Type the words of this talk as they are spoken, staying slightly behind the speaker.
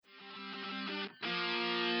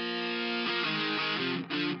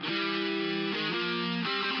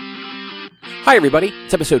Hi, everybody.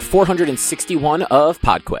 It's episode 461 of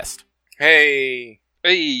PodQuest. Hey.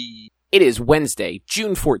 It is Wednesday,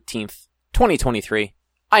 June 14th, 2023.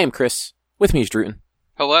 I am Chris. With me is Druten.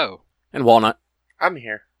 Hello. And Walnut. I'm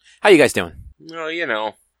here. How you guys doing? Well, you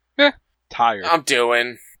know. Tired. I'm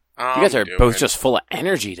doing. You guys are both just full of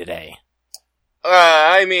energy today.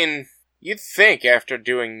 I mean, you'd think after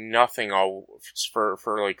doing nothing for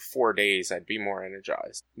like 4 days, I'd be more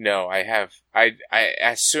energized. No, I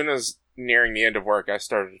as soon as nearing the end of work, I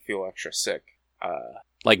started to feel extra sick.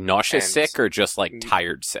 Like nauseous sick or just like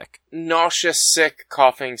tired sick? Nauseous sick,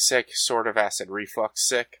 coughing sick, sort of acid reflux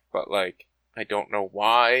sick, but like, I don't know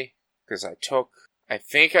why, because I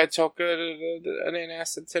think I took an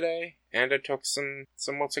antacid today, and I took some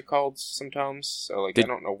what's it called, some Tums, so like, I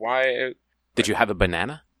don't know why. Did you have a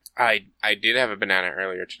banana? I did have a banana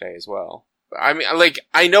earlier today as well. I mean, like,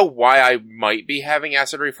 I know why I might be having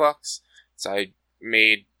acid reflux. So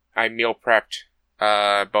I meal prepped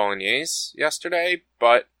bolognese yesterday,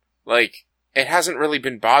 but like, it hasn't really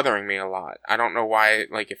been bothering me a lot. I don't know why,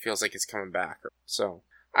 like, it feels like it's coming back. So,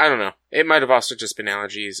 I don't know. It might have also just been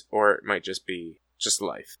allergies, or it might just be just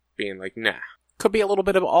life being like, nah. Could be a little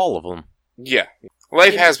bit of all of them. Yeah.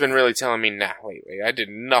 Life has been really telling me, nah, lately. I did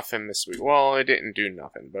nothing this week. Well, I didn't do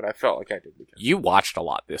nothing, but I felt like I did. You watched a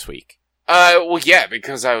lot this week. Well, yeah,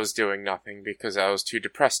 because I was doing nothing, because I was too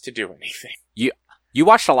depressed to do anything. You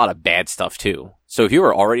watched a lot of bad stuff, too. So if you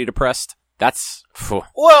were already depressed, that's... Phew.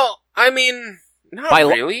 Well, I mean, not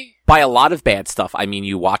really. By a lot of bad stuff, I mean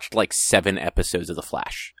you watched like 7 episodes of The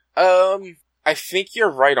Flash. I think you're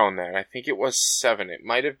right on that. I think it was 7. It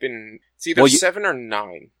might have been... It's either 7 or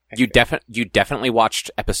 9. You definitely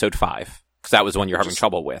watched episode 5, because that was one you're having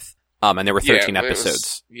trouble with. And there were 13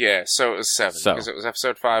 episodes. So it was 7, because it was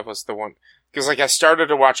episode 5 was the one... Because, like, I started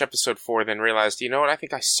to watch episode 4, then realized, you know what, I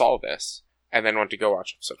think I saw this, and then went to go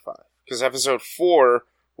watch episode 5. Because episode 4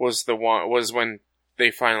 was when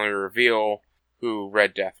they finally reveal who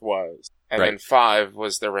Red Death was. And then 5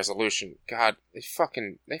 was the resolution. God, they fucked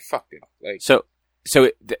it up. Like,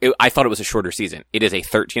 I thought it was a shorter season. It is a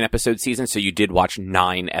 13-episode season, so you did watch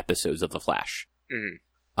 9 episodes of The Flash.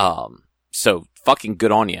 Mm-hmm. So fucking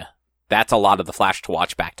good on you. That's a lot of The Flash to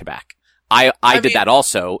watch back to back. I did that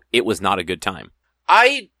also. It was not a good time.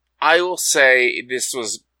 I will say this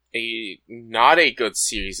was not a good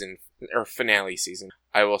season, or finale season.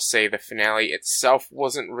 I will say the finale itself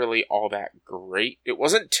wasn't really all that great. It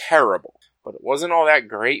wasn't terrible, but it wasn't all that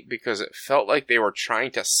great because it felt like they were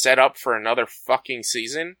trying to set up for another fucking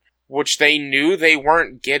season, which they knew they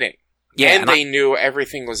weren't getting. Yeah, and they knew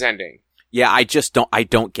everything was ending. Yeah, I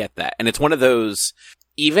don't get that. And it's one of those,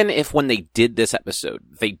 even if when they did this episode,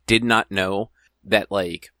 they did not know that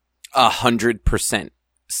like 100%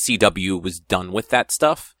 CW was done with that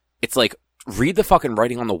stuff. It's like, read the fucking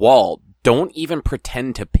writing on the wall. Don't even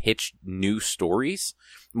pretend to pitch new stories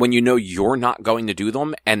when you know you're not going to do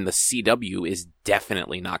them, and the CW is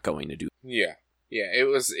definitely not going to do them. Yeah. Yeah, it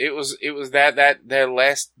was that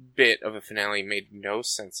last bit of the finale made no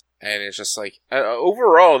sense. And it's just like,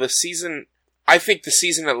 overall, the season, I think the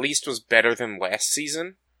season at least was better than last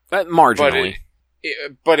season. Marginally.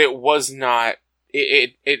 But it was not,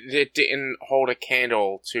 it didn't hold a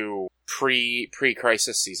candle to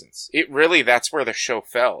pre-Crisis seasons. It really, that's where the show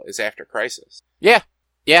fell, is after Crisis. Yeah,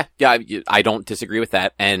 I don't disagree with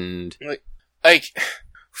that, and... Like,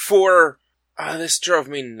 this drove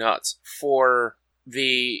me nuts, for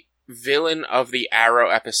the villain of the Arrow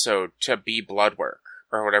episode to be Bloodwork,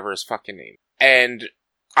 or whatever his fucking name. And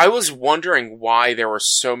I was wondering why there were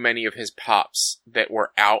so many of his pops that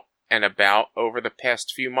were out and about over the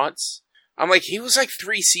past few months. I'm like, he was like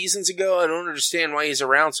 3 seasons ago, I don't understand why he's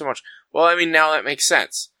around so much. Well, I mean, now that makes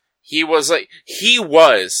sense. He was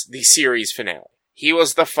the series finale. He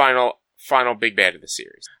was the final big bad of the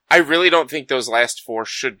series. I really don't think those last 4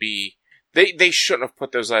 should be... They shouldn't have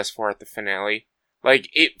put those last 4 at the finale. Like,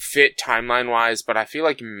 it fit timeline-wise, but I feel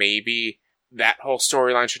like maybe that whole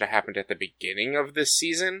storyline should have happened at the beginning of this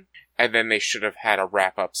season, and then they should have had a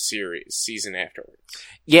wrap-up season afterwards.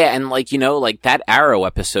 Yeah, and like, you know, like that Arrow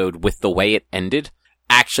episode, with the way it ended,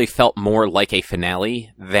 actually felt more like a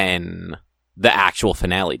finale than the actual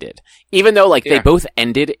finale did. Even though, like, they both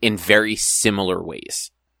ended in very similar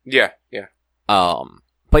ways. Yeah.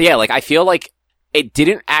 But yeah, like, I feel like it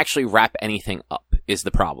didn't actually wrap anything up, is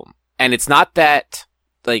the problem. And it's not that,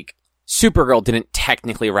 like, Supergirl didn't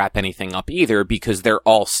technically wrap anything up either, because they're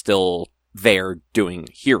all still there doing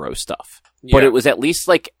hero stuff. Yeah. But it was at least,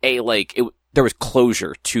 like, there was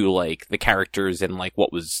closure to, like, the characters and, like,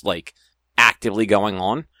 what was, like, actively going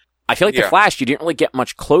on. I feel like The Flash, you didn't really get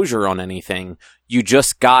much closure on anything. You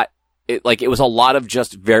just got, it was a lot of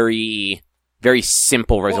just very very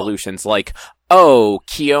simple resolutions, like, oh,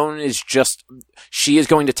 Keone is she is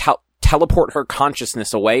going to teleport her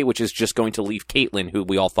consciousness away, which is just going to leave Caitlyn, who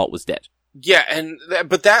we all thought was dead. Yeah,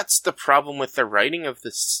 but that's the problem with the writing of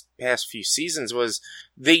this past few seasons, was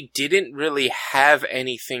they didn't really have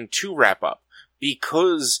anything to wrap up,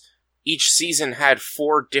 because each season had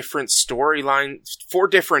 4 different storylines, 4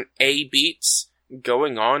 different A beats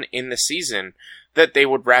going on in the season that they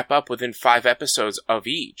would wrap up within 5 episodes of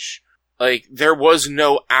each. Like, there was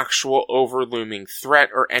no actual overlooming threat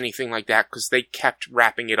or anything like that, because they kept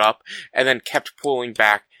wrapping it up and then kept pulling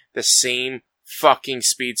back the same fucking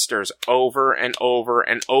speedsters over and over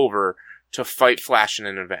and over to fight Flash in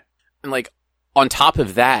an event. And like, on top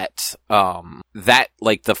of that,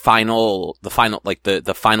 like the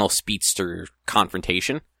final speedster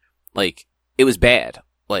confrontation, like, it was bad.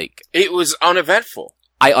 Like, it was uneventful.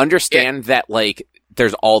 I understand that, like,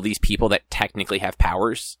 there's all these people that technically have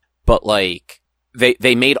powers, but like,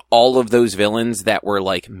 they made all of those villains that were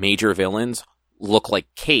like major villains look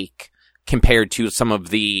like cake compared to some of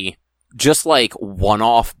the just like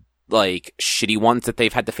one-off, like, shitty ones that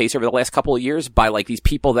they've had to face over the last couple of years by like these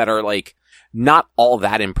people that are like not all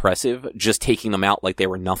that impressive, just taking them out like they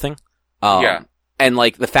were nothing. Yeah. And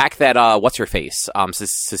like the fact that what's her face,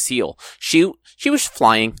 Cecile, she was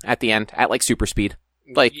flying at the end at like super speed.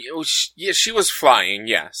 Like, yeah, she was flying,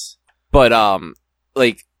 yes. But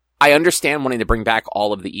like, I understand wanting to bring back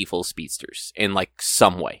all of the evil speedsters in like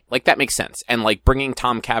some way. Like, that makes sense. And like, bringing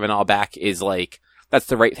Tom Cavanaugh back is like, that's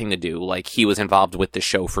the right thing to do. Like, he was involved with the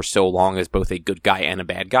show for so long as both a good guy and a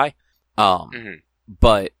bad guy.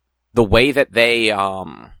 But the way that they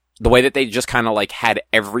just kind of like had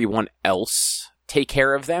everyone else take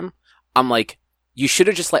care of them, I'm like, you should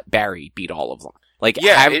have just let Barry beat all of them. Like,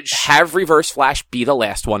 yeah, have Reverse Flash be the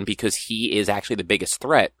last one, because he is actually the biggest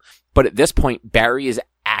threat. But at this point, Barry is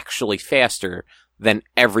actually faster than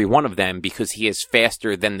every one of them, because he is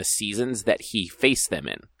faster than the seasons that he faced them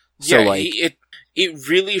in. So, yeah, like, it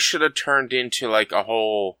really should have turned into like a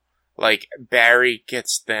whole, like, Barry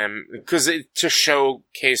gets them, because to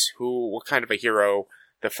showcase what kind of a hero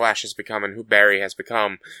the Flash has become and who Barry has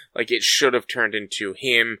become, like, it should have turned into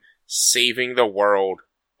him saving the world,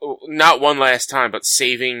 not one last time, but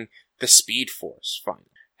saving the Speed Force finally,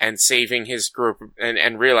 and saving his group,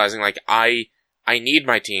 and realizing, like, I need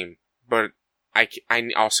my team, but I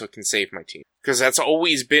also can save my team. Because that's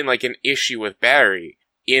always been like an issue with Barry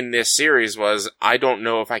in this series, was, I don't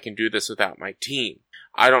know if I can do this without my team.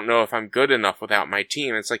 I don't know if I'm good enough without my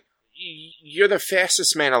team. It's like, you're the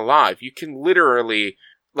fastest man alive. You can literally,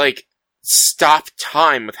 like, stop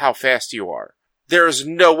time with how fast you are. There's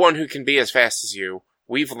no one who can be as fast as you.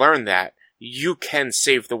 We've learned that. You can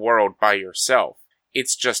save the world by yourself.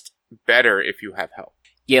 It's just better if you have help.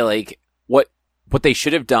 Yeah, like, what they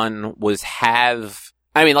should have done was have,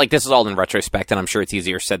 I mean, like, this is all in retrospect, and I'm sure it's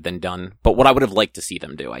easier said than done, but what I would have liked to see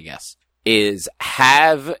them do, I guess, is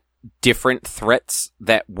have different threats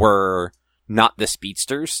that were not the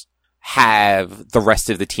speedsters have the rest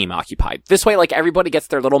of the team occupied. This way, like, everybody gets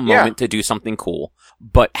their little moment to do something cool,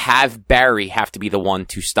 but have Barry have to be the one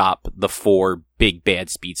to stop the 4 big bad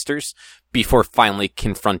speedsters before finally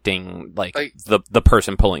confronting, like the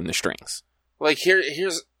person pulling the strings. Like,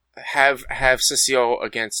 here's have Cecile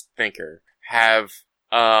against Thinker. Have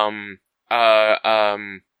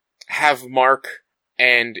Mark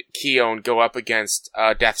and Keone go up against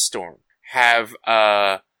Deathstorm. Have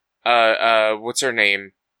what's her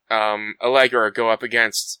name? Allegra go up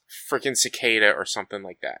against frickin' Cicada or something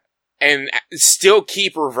like that. And still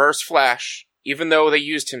keep Reverse Flash, even though they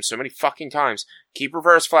used him so many fucking times. Keep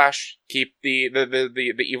Reverse Flash, keep the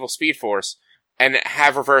evil Speed Force, and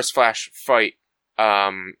have Reverse Flash fight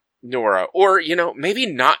Nora. Or, you know, maybe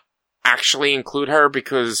not actually include her,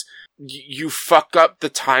 because you fuck up the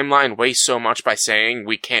timeline way so much by saying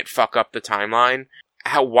we can't fuck up the timeline.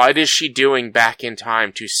 What is she doing back in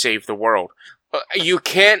time to save the world? You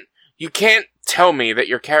can't tell me that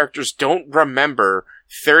your characters don't remember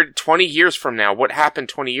 20 years from now what happened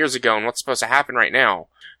 20 years ago and what's supposed to happen right now,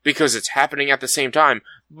 because it's happening at the same time.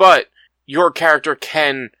 But your character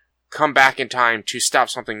can come back in time to stop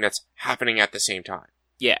something that's happening at the same time.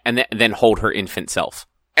 Yeah, and then hold her infant self.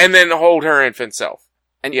 And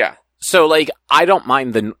yeah. So, like, I don't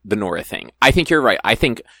mind the Nora thing. I think you're right. I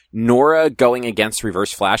think Nora going against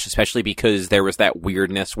Reverse Flash, especially because there was that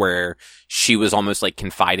weirdness where she was almost, like,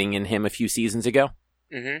 confiding in him a few seasons ago.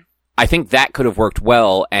 Mm-hmm. I think that could have worked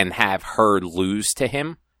well, and have her lose to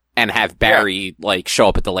him, and have Barry, like, show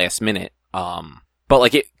up at the last minute. But,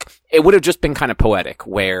 like, it would have just been kind of poetic,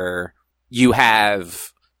 where you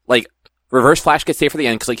have, like, Reverse Flash gets saved for the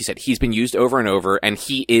end, because, like you said, he's been used over and over, and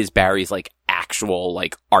he is Barry's, like, actual,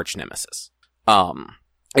 like, arch nemesis.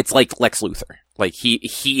 It's like Lex Luthor. Like,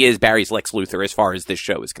 he is Barry's Lex Luthor as far as this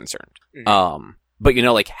show is concerned. Mhm. But, you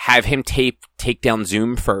know, like, have him take down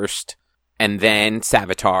Zoom first, and then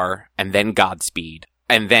Savitar, and then Godspeed,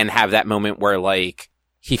 and then have that moment where, like,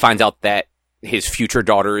 he finds out that his future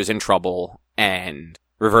daughter is in trouble, and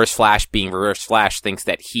Reverse Flash, being Reverse Flash, thinks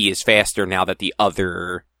that he is faster now that the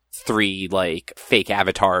other 3, like, fake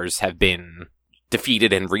avatars have been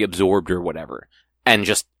defeated and reabsorbed or whatever. And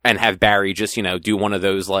have Barry just, you know, do one of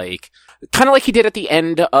those, like, kind of like he did at the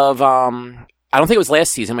end of, I don't think it was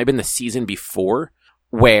last season, it might have been the season before,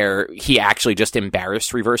 where he actually just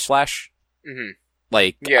embarrassed Reverse Flash. Mhm.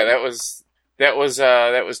 Like, Yeah, that was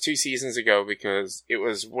 2 seasons ago, because it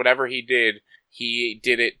was whatever he did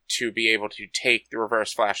it to be able to take the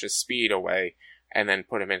Reverse Flash's speed away and then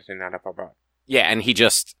put him into an upper body. yeah, and he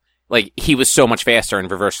just, like, he was so much faster and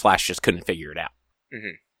Reverse Flash just couldn't figure it out.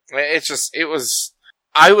 Mhm.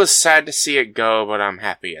 I was sad to see it go, but I'm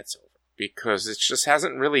happy it's over, because it just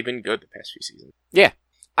hasn't really been good the past few seasons. Yeah.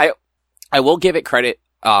 I will give it credit.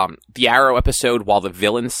 The Arrow episode, while the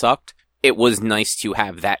villain sucked, it was nice to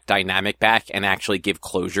have that dynamic back and actually give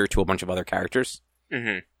closure to a bunch of other characters.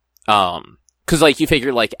 Mm-hmm. Cause, like, you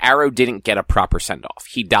figure, like, Arrow didn't get a proper send-off.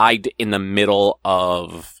 He died in the middle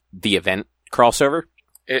of the event crossover.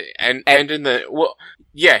 And in the, well,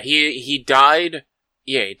 yeah, he died,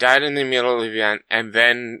 he died in the middle of the event, and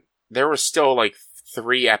then there were still, like,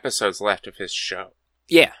 3 episodes left of his show.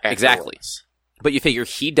 Yeah, exactly. But you figure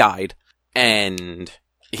he died, and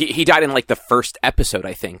he died in, like, the first episode,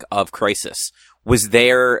 I think, of Crisis. Was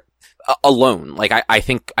there alone. Like, I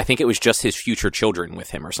think it was just his future children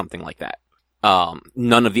with him or something like that.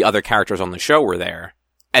 None of the other characters on the show were there.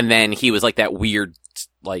 And then he was like that weird,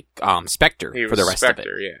 like, Spectre for the rest of it.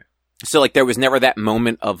 Yeah. So, like, there was never that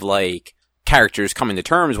moment of, like, characters coming to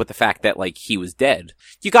terms with the fact that, like, he was dead.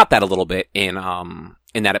 You got that a little bit in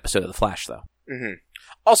that episode of The Flash, though. Mm-hmm.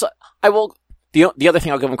 Also, the other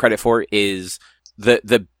thing I'll give him credit for is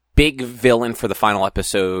the big villain for the final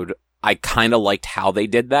episode. I kind of liked how they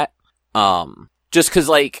did that. Just cause,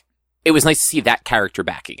 like, it was nice to see that character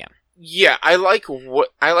back again. Yeah, I like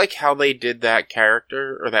how they did that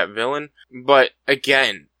character, or that villain, but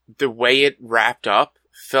again, the way it wrapped up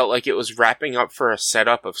felt like it was wrapping up for a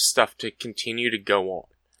setup of stuff to continue to go on.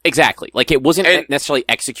 Exactly. Like, it wasn't necessarily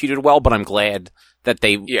executed well, but I'm glad that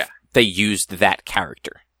they used that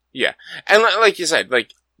character. Yeah. And like you said,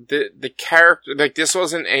 like, the character, like, this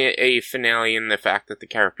wasn't a finale in the fact that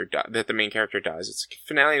that the main character dies. It's a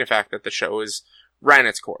finale in the fact that the show ran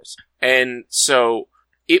its course. And so,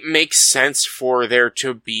 it makes sense for there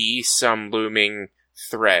to be some looming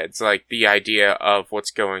threads, like the idea of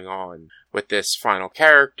what's going on with this final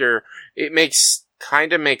character. It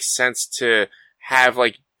kind of makes sense to have,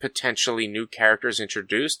 like, potentially new characters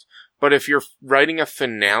introduced, but if you're writing a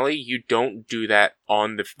finale, you don't do that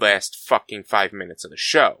on the last fucking 5 minutes of the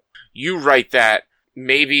show. You write that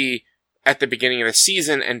maybe at the beginning of the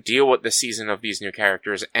season and deal with the season of these new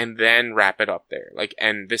characters and then wrap it up there. Like,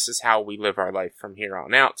 and this is how we live our life from here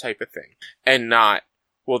on out type of thing. And not,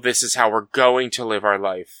 well, this is how we're going to live our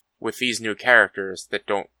life with these new characters that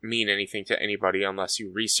don't mean anything to anybody unless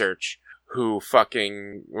you research who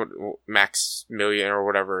fucking Maximilian or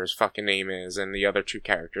whatever his fucking name is and the other 2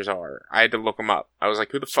 characters are. I had to look them up. I was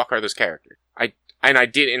like, who the fuck are those characters? I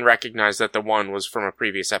didn't recognize that the one was from a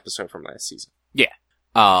previous episode from last season. Yeah.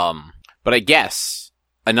 But I guess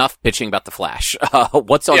enough bitching about the Flash.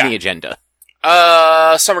 What's on the agenda?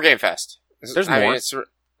 Summer Game Fest. There's more. It's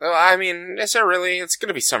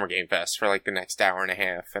gonna be Summer Game Fest for like the next hour and a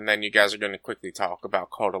half, and then you guys are gonna quickly talk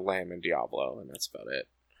about Cult of Lamb and Diablo, and that's about it.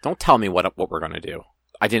 Don't tell me what we're gonna do.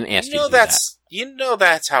 I didn't ask you to do that. You know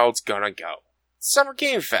that's how it's gonna go. Summer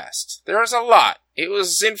Game Fest. There's a lot. It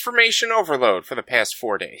was information overload for the past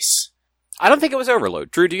 4 days. I don't think it was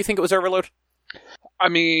overload. Drew, do you think it was overload? I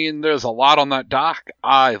mean, there's a lot on that doc.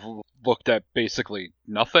 I've looked at basically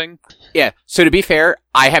nothing. Yeah. So to be fair,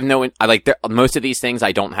 most of these things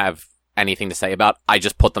I don't have anything to say about. I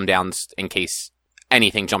just put them down in case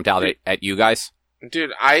anything jumped out at you guys.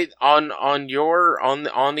 Dude, on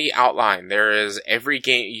the outline, there is every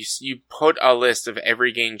game, you put a list of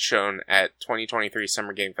every game shown at 2023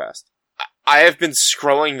 Summer Game Fest. I have been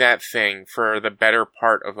scrolling that thing for the better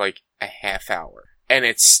part of like a half hour, and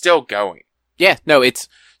it's still going. Yeah, no,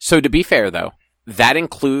 so to be fair though, that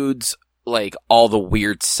includes like all the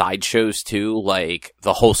weird sideshows too, like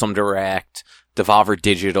the Wholesome Direct, Devolver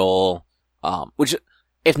Digital, which,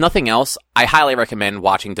 if nothing else, I highly recommend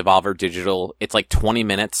watching Devolver Digital. It's like 20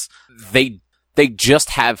 minutes. They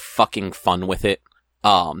just have fucking fun with it.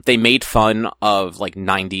 They made fun of like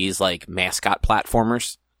 90s like mascot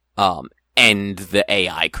platformers, and the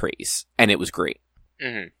AI craze, and it was great.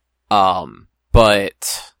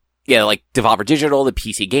 But yeah, like Devolver Digital, the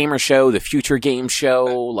PC Gamer Show, the Future Game Show,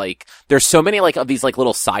 like there's so many like of these like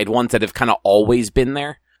little side ones that have kind of always been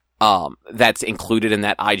there. That's included in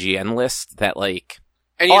that IGN list that like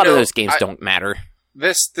a lot of those games don't matter.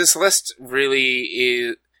 This list really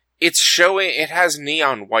is, it's showing, it has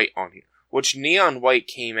Neon White on here, which Neon White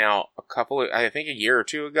came out I think a year or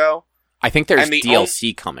two ago. I think there's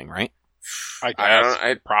DLC coming, right? I guess.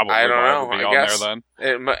 I don't know. I guess.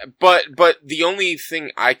 There then. But the only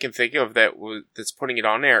thing I can think of that's putting it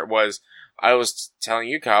on there was, I was telling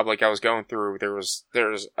you, Cobb, like I was going through, there's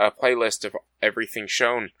a playlist of everything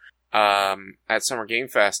shown at Summer Game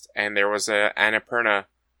Fest, and there was a Annapurna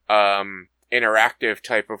interactive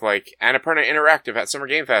type of like Annapurna Interactive at Summer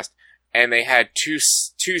Game Fest, and they had two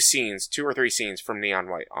or three scenes from Neon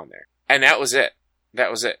White on there, and that was it.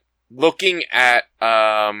 Looking at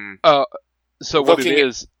so what it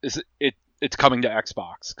is it's coming to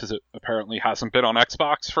Xbox because it apparently hasn't been on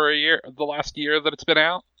Xbox for the last year that it's been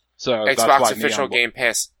out. So Xbox that's why official Game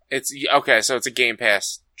Pass. It's okay, so it's a Game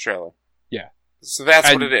Pass trailer. Yeah. So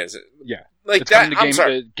that's what it is. Yeah. Like it's that. coming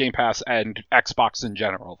to Game Pass and Xbox in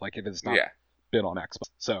general. Like it has not been on Xbox.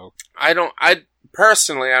 So I don't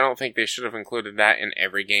think they should have included that in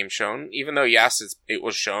every game shown. Even though yes, it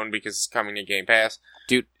was shown because it's coming to Game Pass,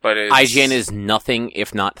 dude. But IGN is nothing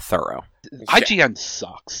if not thorough. IGN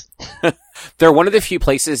sucks. They're one of the few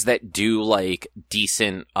places that do like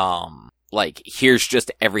decent. Like here's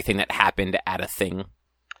just everything that happened at a thing.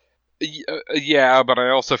 Yeah, but I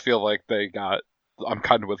also feel like I'm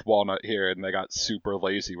kind of with Walnut here, and they got super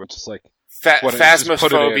lazy, which is like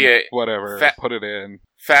Phasmophobia. Put it in.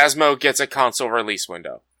 Phasmo gets a console release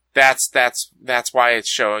window. That's why it's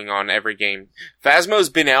showing on every game. Phasmo's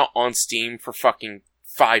been out on Steam for fucking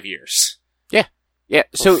 5 years. Yeah.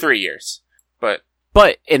 So 3 years,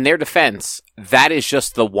 but in their defense, that is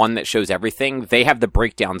just the one that shows everything. They have the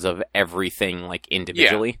breakdowns of everything like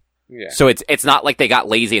individually. Yeah. So it's not like they got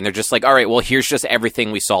lazy and they're just like, all right, well, here's just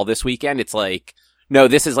everything we saw this weekend. It's like, no,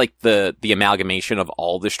 this is like the amalgamation of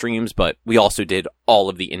all the streams, but we also did all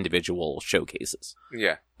of the individual showcases.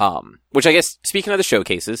 Yeah. Which I guess, speaking of the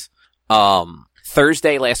showcases,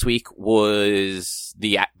 Thursday last week was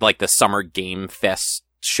the Summer Game Fest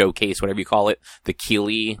showcase, whatever you call it, the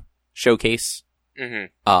Keighley showcase.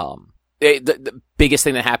 Mm-hmm. The biggest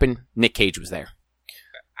thing that happened, Nick Cage was there.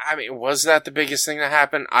 I mean, was that the biggest thing that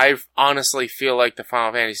happened? I honestly feel like the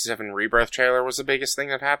Final Fantasy VII Rebirth trailer was the biggest thing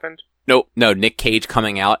that happened. No, Nick Cage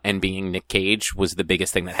coming out and being Nick Cage was the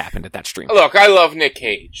biggest thing that happened at that stream. Look, I love Nick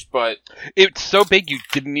Cage, but it's so big you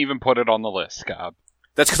didn't even put it on the list, Cobb.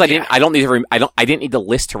 That's because I didn't need the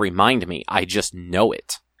list to remind me. I just know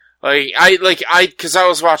it. Because I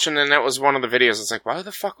was watching and that was one of the videos. It's like, why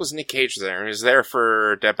the fuck was Nick Cage there? And he was there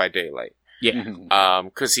for Dead by Daylight. Yeah.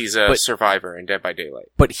 Because he's a survivor in Dead by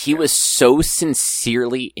Daylight. But he was so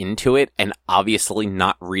sincerely into it and obviously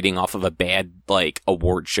not reading off of a bad, like,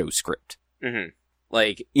 award show script. Mm-hmm.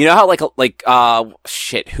 Like, you know how,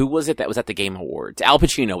 who was it that was at the Game Awards? Al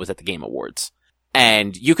Pacino was at the Game Awards.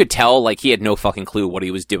 And you could tell, like, he had no fucking clue what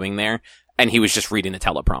he was doing there, and he was just reading the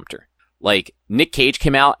teleprompter. Like, Nick Cage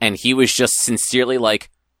came out, and he was just sincerely like,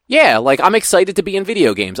 yeah, like, I'm excited to be in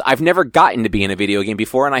video games. I've never gotten to be in a video game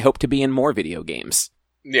before, and I hope to be in more video games.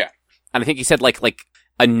 Yeah. And I think he said, like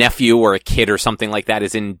a nephew or a kid or something like that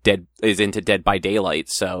is into Dead by Daylight,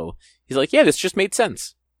 so he's like, yeah, this just made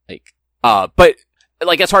sense. But,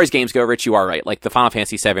 like, as far as games go, Rich, you are right. Like, the Final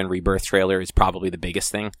Fantasy VII Rebirth trailer is probably the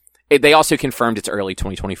biggest thing. They also confirmed it's early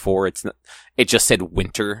 2024. It just said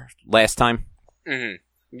winter last time. Mm-hmm.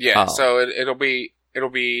 Yeah, so it'll be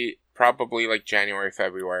probably like January,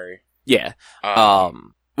 February. Yeah.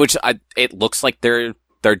 Which it looks like they're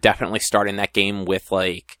definitely starting that game with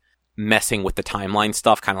like messing with the timeline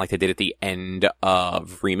stuff, kind of like they did at the end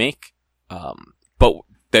of Remake. But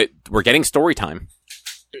we're getting story time.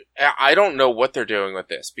 I don't know what they're doing with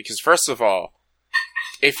this because first of all,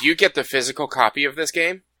 if you get the physical copy of this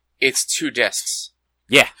game, it's 2 discs.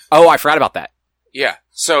 Yeah. Oh, I forgot about that. Yeah.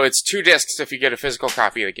 So it's 2 discs if you get a physical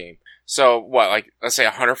copy of the game. So what, like, let's say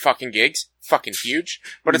 100 fucking gigs? Fucking huge.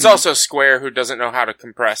 But it's also Square who doesn't know how to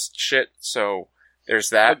compress shit, so there's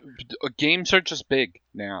that. Games are just big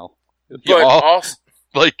now.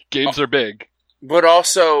 But games are big. But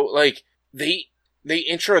also, like, they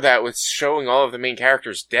intro that with showing all of the main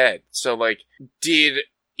characters dead. So, like,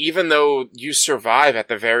 even though you survive at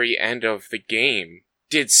the very end of the game,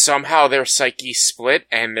 did somehow their psyche split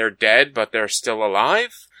and they're dead, but they're still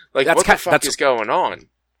alive? Like, what the fuck is going on?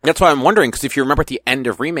 That's why I'm wondering, because if you remember at the end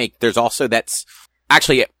of Remake, there's also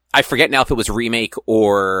actually, I forget now if it was Remake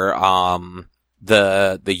or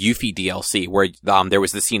the Yuffie DLC, where there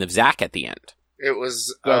was the scene of Zack at the end. It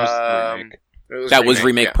was Remake. That was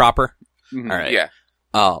Remake yeah. proper? Mm-hmm. All right. Yeah.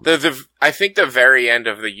 I think the very end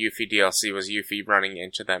of the Yuffie DLC was Yuffie running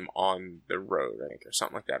into them on the road, I think, or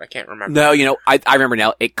something like that. I can't remember. No, I remember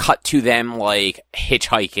now. It cut to them, like,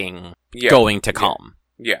 hitchhiking, going to Calm.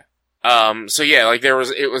 Yeah. So yeah, like it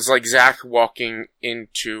was like Zack walking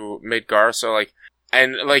into Midgar, so like,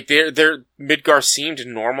 and like their Midgar seemed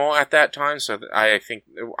normal at that time, so I think,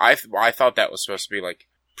 I thought that was supposed to be like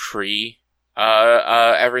pre,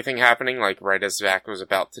 everything happening, like right as Zack was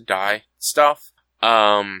about to die stuff.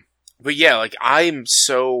 But yeah, like I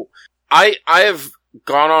have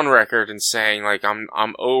gone on record and saying like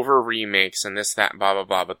I'm over remakes and this, that, and blah blah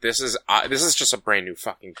blah, but this is just a brand new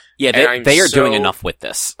fucking, yeah, they are doing enough with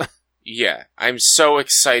this. Yeah, I'm so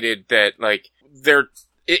excited that like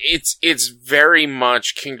it's very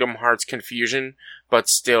much Kingdom Hearts Confusion, but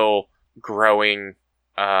still growing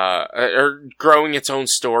or growing its own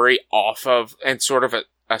story off of, and sort of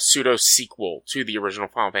a pseudo sequel to the original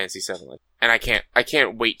Final Fantasy VII. And I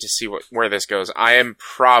can't wait to see where this goes. I am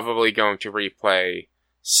probably going to replay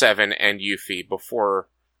 7 and Yuffie before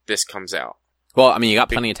this comes out. Well, I mean, you got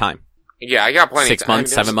plenty of time. Yeah, I got plenty. 6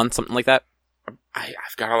 months, 7 months, something like that.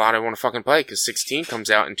 I've got a lot I want to fucking play, because 16 comes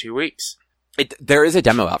out in 2 weeks. There is a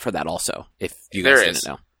demo out for that also, if you guys didn't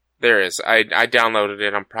know. There is. I downloaded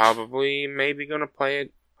it. I'm probably maybe going to play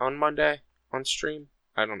it on Monday on stream.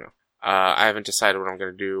 I don't know. I haven't decided what I'm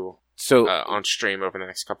going to do on stream over the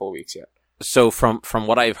next couple of weeks yet. So from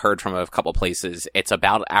what I've heard from a couple places, it's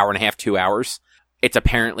about an hour and a half, 2 hours. It's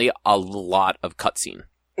apparently a lot of cutscene.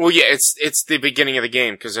 Well, yeah, it's the beginning of the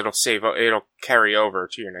game, because it'll carry over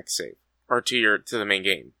to your next save. Or to the main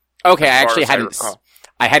game. Okay,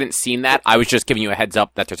 I hadn't seen that. I was just giving you a heads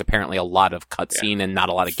up that there's apparently a lot of cutscene and not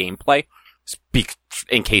a lot of gameplay.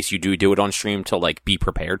 In case you do it on stream, to like be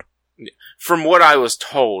prepared. From what I was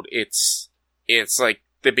told, it's like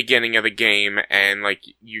the beginning of the game, and like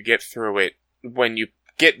you get through it. When you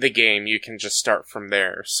get the game, you can just start from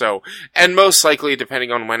there. So, and most likely,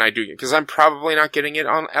 depending on when I do, because I'm probably not getting it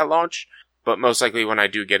at launch. But most likely when I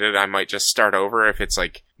do get it, I might just start over if it's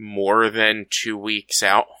like more than 2 weeks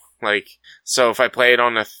out. Like, so if I play it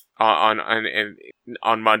on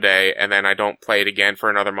Monday and then I don't play it again for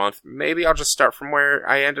another month, maybe I'll just start from where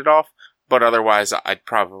I ended off. But otherwise, I'd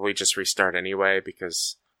probably just restart anyway,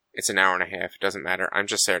 because it's an hour and a half. It doesn't matter. I'm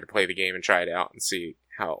just there to play the game and try it out and see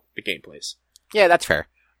how the game plays. Yeah, that's fair.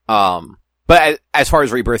 But as far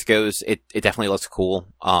as Rebirth goes, it definitely looks cool.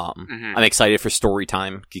 I'm excited for story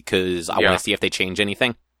time, because I want to see if they change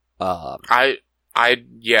anything. I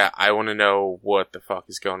want to know what the fuck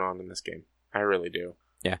is going on in this game. I really do.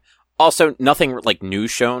 Yeah. Also, nothing like new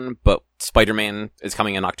shown, but Spider-Man is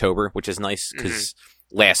coming in October, which is nice, because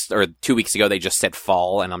 2 weeks ago they just said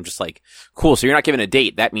fall, and I'm just like, cool, so you're not giving a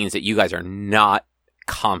date. That means that you guys are not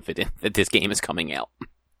confident that this game is coming out.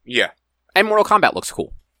 Yeah. And Mortal Kombat looks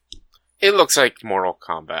cool. It looks like Mortal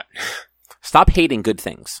Kombat. Stop hating good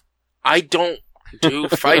things. I don't do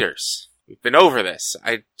fighters. We've been over this.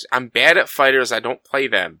 I'm bad at fighters. I don't play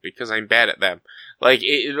them because I'm bad at them. Like,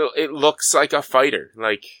 it looks like a fighter.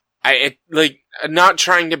 Like, I'm not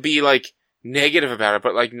trying to be, like, negative about it,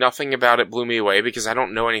 but, like, nothing about it blew me away, because I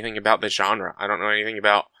don't know anything about the genre. I don't know anything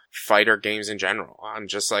about fighter games in general. I'm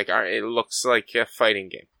just like, alright, it looks like a fighting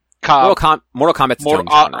game. Mortal Kombat's its own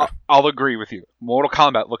genre. I'll agree with you. Mortal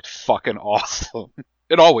Kombat looked fucking awesome.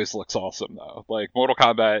 It always looks awesome, though. Like, Mortal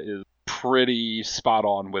Kombat is pretty spot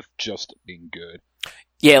on with just being good.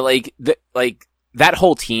 Yeah, like that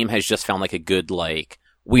whole team has just found like a good, like,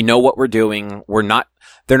 we know what we're doing.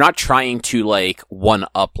 They're not trying to like one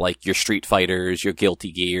up like your Street Fighters, your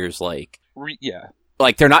Guilty Gears, like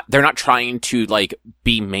like they're not trying to like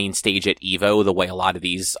be main stage at EVO the way a lot of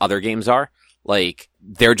these other games are. Like,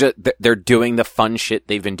 they're doing the fun shit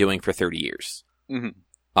they've been doing for 30 years. And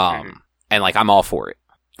like, I'm all for it.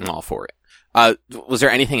 Was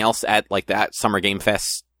there anything else at like that Summer Game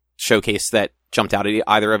Fest showcase that jumped out at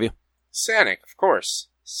either of you? Sonic, of course.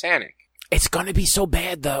 Sonic. It's gonna be so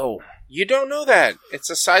bad, though. You don't know that.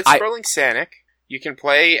 It's a side-scrolling Sonic. You can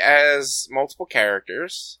play as multiple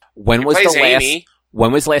characters. When was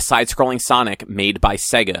the last side-scrolling Sonic made by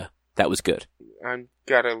Sega that was good? I'm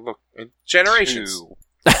gotta look. Generations.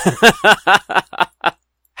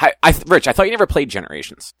 Rich, I thought you never played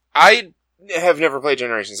Generations. I have never played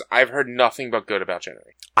Generations. I've heard nothing but good about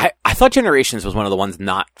Generations. I thought Generations was one of the ones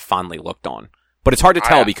not fondly looked on. But it's hard to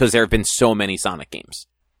tell because there have been so many Sonic games.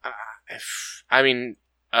 I mean,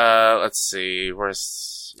 Let's see.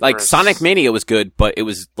 Where's Sonic Mania was good, but it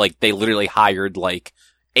was like they literally hired like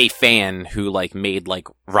a fan who like made like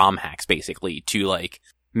ROM hacks basically to like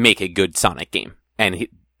make a good Sonic game, and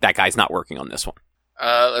that guy's not working on this one.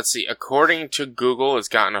 Let's see. According to Google, it's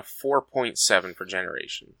gotten a 4.7 for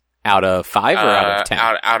Generation. Out of 5 or out of 10?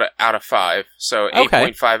 Out of 5. So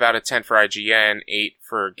 8.5 out of 10 for IGN, 8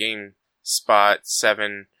 for GameSpot,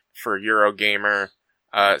 7 for Eurogamer.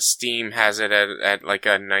 Steam has it at like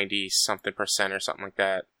a 90-something% or something like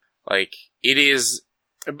that. Like, it is...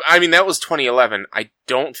 I mean, that was 2011. I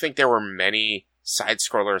don't think there were many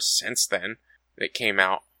side-scrollers since then that came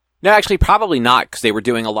out. No, actually, probably not, because they were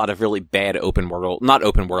doing a lot of really bad not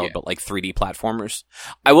open world, but like 3D platformers.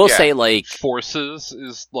 I will say, like... Forces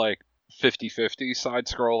is like 50-50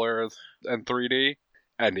 side-scroller and 3D,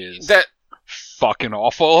 and is fucking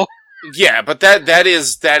awful. Yeah, but that's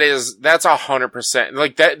 100%.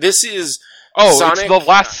 Like, this is... Oh, Sonic... it's the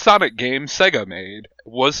last Sonic game Sega made.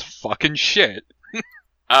 Was fucking shit.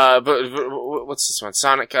 But what's this one?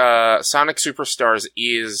 Sonic Superstars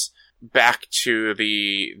is back to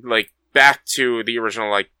the original,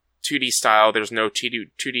 like, 2D style. There's no 2D,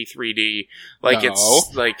 3D. Like, No.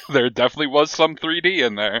 It's, like... There definitely was some 3D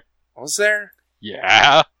in there. Was there?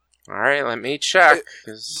 Yeah. Alright, let me check.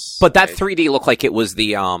 But that 3D looked like it was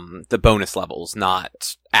the bonus levels,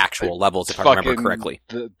 not actual levels, if I remember correctly.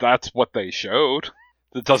 That's what they showed.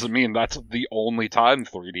 That doesn't mean that's the only time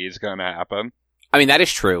 3D is going to happen. I mean, that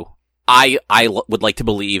is true. I would like to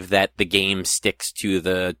believe that the game sticks to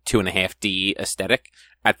the 2.5D aesthetic,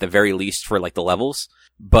 at the very least for, like, the levels.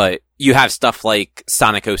 But you have stuff like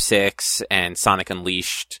Sonic 06 and Sonic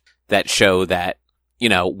Unleashed that show that, you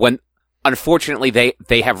know, when... Unfortunately,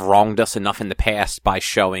 they have wronged us enough in the past by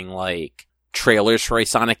showing, like, trailers for a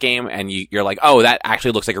Sonic game, and you're like, oh, that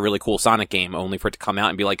actually looks like a really cool Sonic game, only for it to come out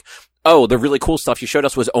and be like, oh, the really cool stuff you showed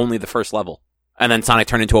us was only the first level. And then Sonic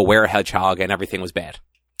turned into a were-hedgehog and everything was bad.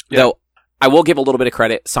 Yeah. Though, I will give a little bit of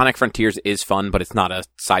credit. Sonic Frontiers is fun, but it's not a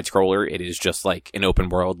side-scroller. It is just, like, an open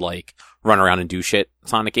world, like, run around and do shit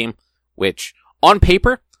Sonic game, which, on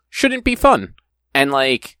paper, shouldn't be fun. And,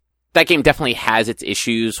 like... That game definitely has its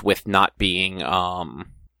issues with not being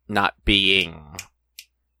not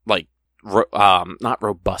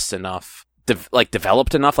robust enough,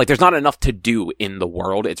 developed enough. Like, there's not enough to do in the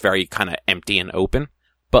world. It's very kind of empty and open,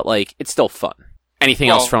 but, like, it's still fun. Anything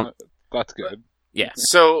else from... That's good. Yeah.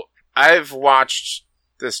 So, I've watched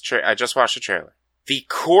this I just watched the trailer. The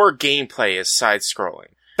core gameplay is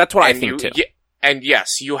side-scrolling. That's what I think, too. And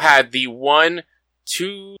yes, you had the 1,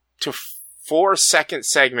 2 to 4-second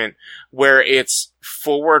segment where it's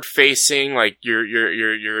forward facing, like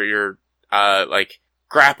you're like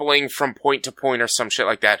grappling from point to point or some shit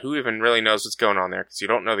like that. Who even really knows what's going on there? Because you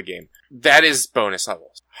don't know the game. That is bonus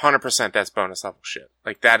levels. 100% that's bonus level shit.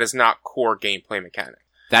 Like, that is not core gameplay mechanic.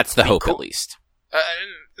 That's the hope, at least.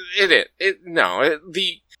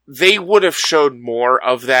 They would have showed more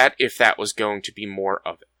of that if that was going to be more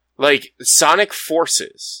of it. Like, Sonic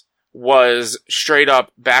Forces was straight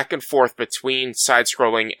up back and forth between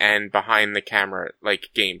side-scrolling and behind the camera, like,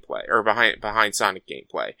 gameplay, or behind Sonic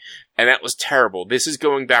gameplay. And that was terrible. This is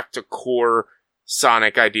going back to core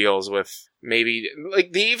Sonic ideals with maybe,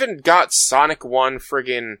 like, they even got Sonic 1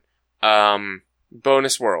 friggin',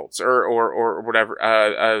 bonus worlds, or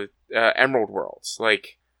whatever, Emerald worlds.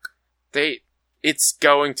 Like, it's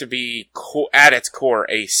going to be, at its core,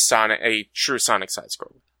 a true Sonic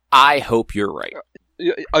side-scroller. I hope you're right.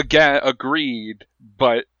 Again, agreed,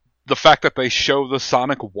 but the fact that they show the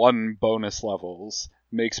Sonic 1 bonus levels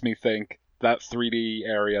makes me think that 3D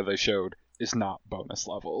area they showed is not bonus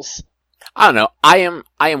levels. I don't know. I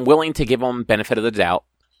am willing to give them benefit of the doubt,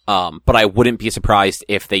 but I wouldn't be surprised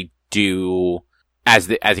if they do, as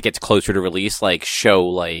it gets closer to release, like, show,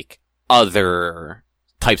 like, other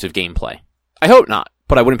types of gameplay. I hope not,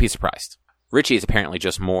 but I wouldn't be surprised. Richie is apparently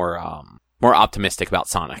just more optimistic about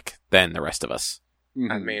Sonic than the rest of us.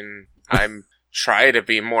 Mm-hmm. I mean, I'm trying to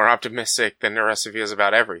be more optimistic than the rest of you is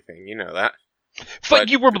about everything. You know that. But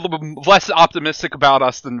you were less optimistic about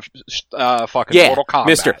us than fucking Mortal Kombat.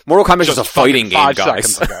 Mister, Mortal Kombat is a fighting game,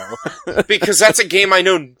 guys. Because that's a game I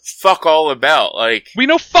know fuck all about. Like, we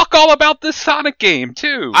know fuck all about this Sonic game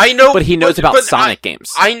too. I know, but he knows about Sonic games.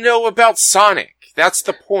 I know about Sonic. That's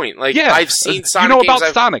the point. Like, yeah, I've seen Sonic. You know games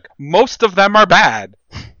about Sonic. Most of them are bad.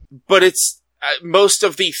 But it's most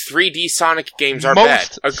of the 3D Sonic games are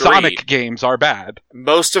bad. Agreed. Sonic games are bad.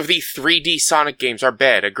 Most of the 3D Sonic games are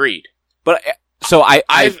bad. Agreed. But so I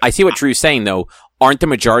see what Drew's saying though. Aren't the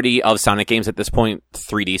majority of Sonic games at this point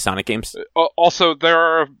 3D Sonic games? Also, there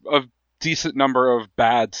are a decent number of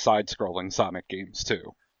bad side-scrolling Sonic games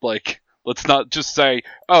too. Like, Let's not just say,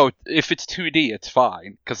 oh, if it's 2D, it's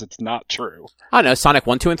fine, because it's not true. I don't know, Sonic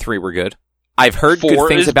 1, 2, and 3 were good. I've heard 4 good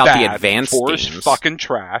things is about bad. the advanced 4 games. is fucking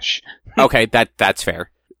trash. Okay, that's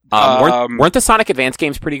fair. Weren't the Sonic Advance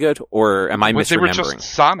games pretty good, or am I misremembering? They were just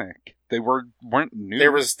Sonic. They weren't new.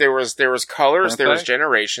 There was Colors, there was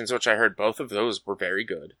Generations, which I heard both of those were very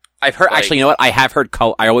good. I've heard, actually, you know what? I have heard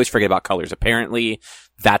I always forget about Colors. Apparently,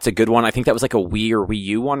 that's a good one. I think that was like a Wii or Wii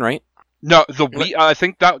U one, right? No, the Wii, I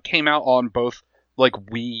think that came out on both, like,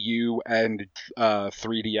 Wii U and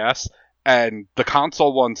 3DS, and the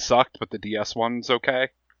console one sucked, but the DS one's okay.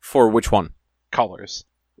 For which one? Colors.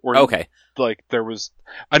 Okay. Like, there was...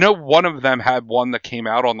 I know one of them had one that came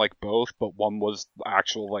out on, like, both, but one was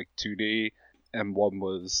actual, like, 2D, and one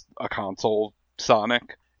was a console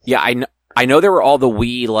Sonic. Yeah, I know there were all the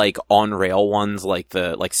Wii, like, on-rail ones, like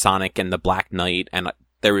Sonic and the Black Knight, and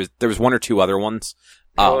there was one or two other ones.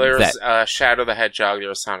 There was Shadow the Hedgehog, there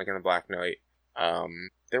was Sonic and the Black Knight.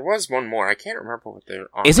 There was one more, I can't remember what they were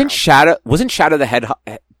on. Wasn't Shadow the Hedgehog...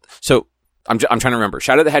 So, I'm trying to remember.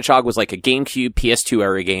 Shadow the Hedgehog was like a GameCube, PS2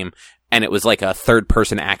 era game, and it was like a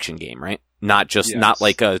third-person action game, right? Not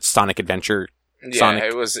like a Sonic Adventure. Yeah, Sonic.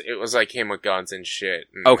 it was like came with guns and shit.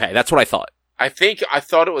 And okay, that's what I thought. I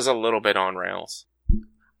thought it was a little bit on rails.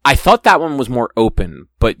 I thought that one was more open,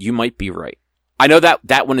 but you might be right. I know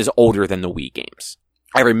that one is older than the Wii games.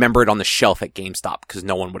 I remember it on the shelf at GameStop because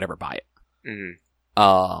no one would ever buy it.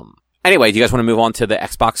 Mm-hmm. Anyway, do you guys want to move on to the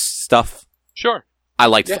Xbox stuff? Sure. I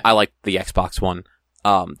liked the Xbox one.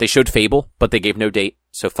 They showed Fable, but they gave no date,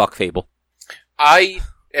 so fuck Fable. I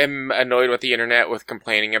am annoyed with the internet with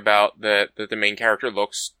complaining about that the main character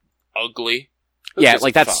looks ugly. Yeah,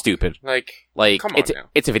 like that's stupid. Like come on now.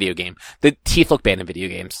 It's a video game. The teeth look bad in video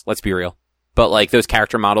games. Let's be real. But like those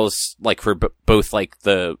character models, like for both like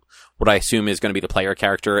what I assume is going to be the player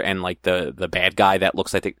character and like the bad guy that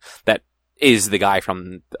looks like that is the guy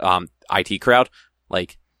from IT Crowd.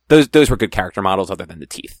 Like those were good character models other than the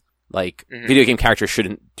teeth. Like video game characters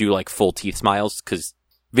shouldn't do like full teeth smiles because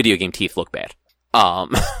video game teeth look bad.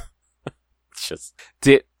 It's just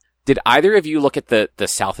did either of you look at the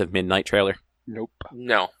South of Midnight trailer? Nope.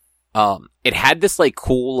 No. It had this like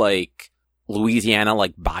cool like Louisiana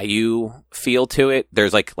like bayou feel to it.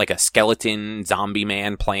 There's like a skeleton zombie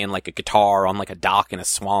man playing like a guitar on like a dock in a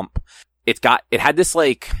swamp. It had this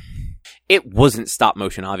like, it wasn't stop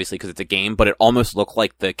motion obviously because it's a game, but it almost looked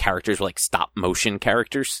like the characters were like stop motion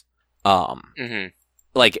characters.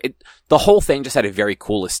 Like the whole thing just had a very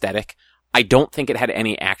cool aesthetic. I don't think it had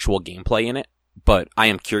any actual gameplay in it, but I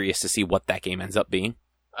am curious to see what that game ends up being.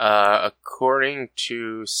 According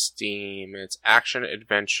to Steam, it's action,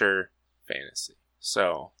 adventure, fantasy.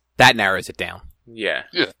 So that narrows it down. Yeah.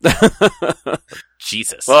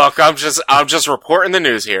 Jesus. Look, I'm just reporting the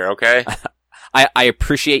news here, okay? I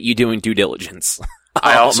appreciate you doing due diligence.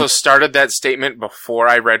 I also started that statement before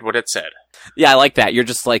I read what it said. Yeah, I like that. You're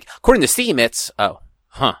just like, according to Steam, it's all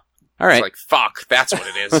right. It's like, fuck, that's what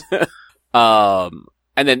it is.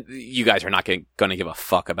 And then you guys are not going to give a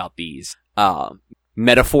fuck about these.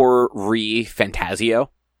 Metaphor Fantasio.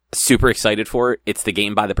 Super excited for it. It's the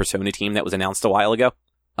game by the Persona team that was announced a while ago.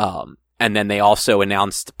 And then they also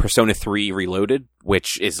announced Persona 3 Reloaded,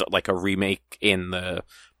 which is like a remake in the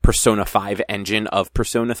Persona 5 engine of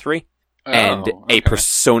Persona 3. A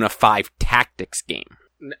Persona 5 tactics game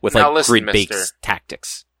with like grid-based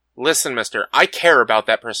tactics. Listen, mister, I care about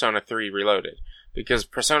that Persona 3 Reloaded because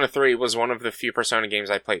Persona 3 was one of the few Persona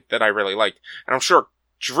games I played that I really liked. And I'm sure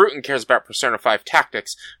Druten cares about Persona 5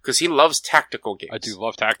 Tactics because he loves tactical games. I do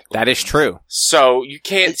love tactical games. That is true. So you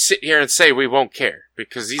can't sit here and say we won't care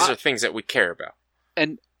because these are things that we care about.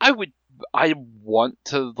 And I want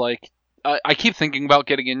to like, I keep thinking about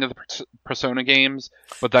getting into the Persona games,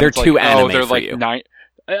 but then they're it's too like, anime they're for like you.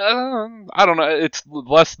 I don't know. It's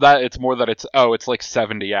less that. It's more that it's like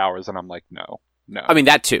 70 hours, and I'm like, no. I mean,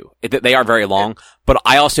 that too. They are very long, but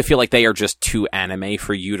I also feel like they are just too anime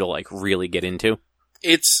for you to like really get into.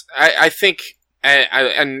 I think,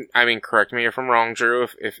 and I mean, correct me if I'm wrong, Drew,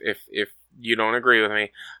 if you don't agree with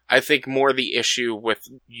me. I think more the issue with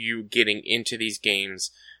you getting into these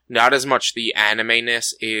games, not as much the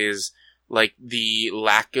anime-ness, is like the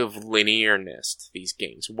lack of linearness to these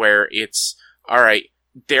games, where it's, alright,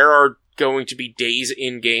 there are going to be days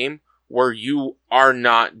in-game where you are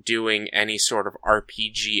not doing any sort of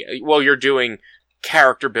RPG. Well, you're doing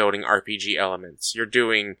character-building RPG elements. You're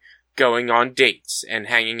doing going on dates and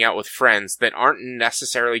hanging out with friends that aren't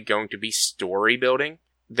necessarily going to be story-building.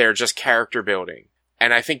 They're just character-building.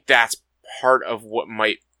 And I think that's part of what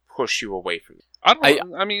might push you away from it.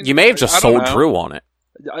 I mean, you may have just sold Drew on it.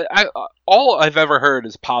 All I've ever heard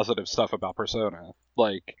is positive stuff about Persona.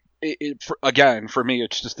 Like, again, for me,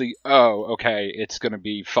 it's just okay, it's gonna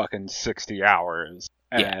be fucking 60 hours.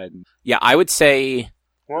 And yeah, I would say...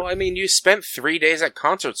 Well, I mean, you spent 3 days at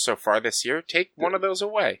concerts so far this year. Take one of those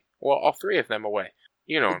away. Well, all 3 of them away.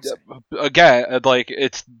 You know what I'm saying. Again, like,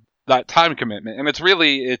 it's that time commitment. And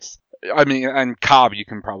I mean, and Cobb, you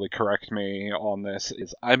can probably correct me on this,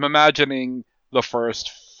 I'm imagining the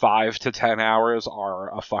first 5 to 10 hours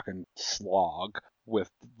are a fucking slog with,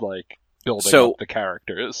 like, building up the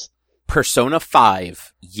characters. Persona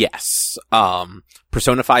 5, yes.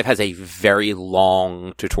 Persona 5 has a very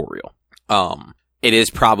long tutorial. It is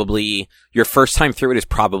probably, your first time through it is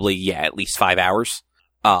probably, at least 5 hours.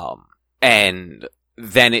 And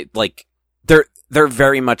then it, like, they're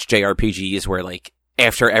very much JRPGs where, like,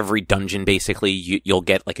 after every dungeon, basically, you'll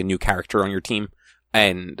get, like, a new character on your team.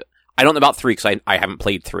 And I don't know about 3, because I haven't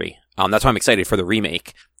played 3. That's why I'm excited for the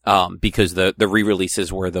remake, because the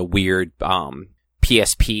re-releases were the weird,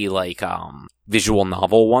 PSP, like, visual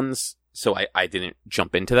novel ones. So I didn't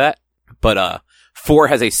jump into that. But, 4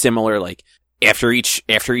 has a similar, like, after each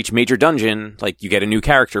major dungeon, like, you get a new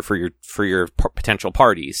character for your potential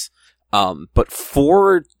parties. But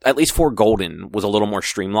at least 4 Golden was a little more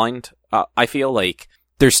streamlined. I feel like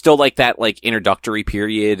there's still, like, that, like, introductory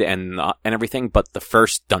period and everything, but the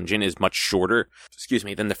first dungeon is much shorter,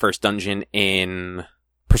 than the first dungeon in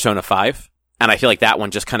Persona 5. And I feel like that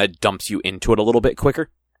one just kind of dumps you into it a little bit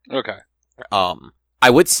quicker. Okay. I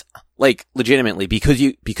would, like, legitimately, because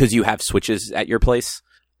you have Switches at your place,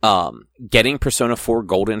 getting Persona 4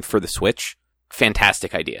 Golden for the Switch,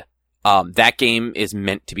 fantastic idea. That game is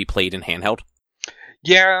meant to be played in handheld.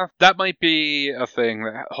 Yeah, that might be a thing.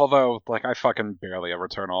 Although, like, I fucking barely ever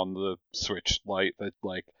turn on the Switch Lite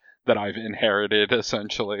that I've inherited,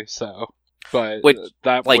 essentially, so... But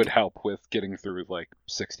that would help with getting through, like,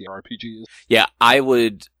 60 RPGs. Yeah, I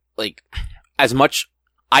would, like, as much...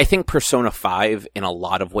 I think Persona 5, in a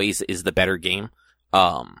lot of ways, is the better game.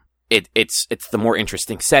 It's the more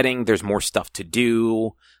interesting setting, there's more stuff to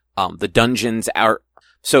do, the dungeons are...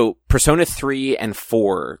 So, Persona 3 and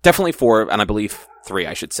 4, definitely 4, and I believe 3,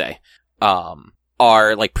 I should say,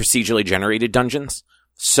 are, like, procedurally generated dungeons.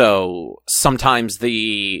 So, sometimes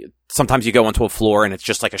you go onto a floor and it's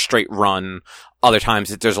just like a straight run. Other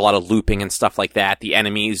times there's a lot of looping and stuff like that. The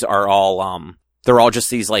enemies are all, they're all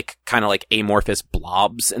just these, like, kind of like amorphous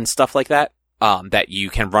blobs and stuff like that, that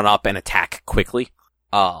you can run up and attack quickly.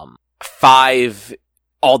 5,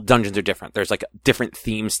 all dungeons are different. There's, like, different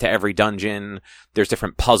themes to every dungeon. There's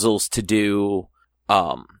different puzzles to do.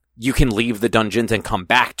 You can leave the dungeons and come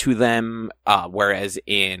back to them, whereas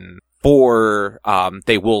in 4,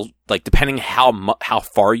 they will, like, depending how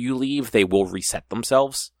far you leave, they will reset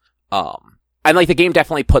themselves. And, like, the game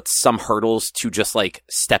definitely puts some hurdles to just, like,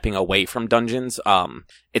 stepping away from dungeons.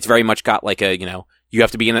 It's very much got, like, you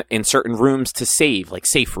have to be in certain rooms to save, like,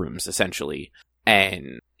 safe rooms, essentially.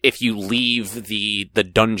 And if you leave the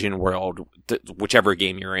dungeon world, whichever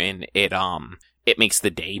game you're in, it makes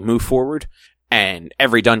the day move forward. And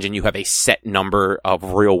every dungeon, you have a set number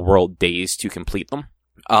of real world days to complete them.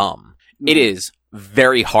 It is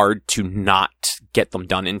very hard to not get them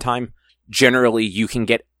done in time. Generally,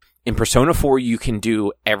 in Persona 4, you can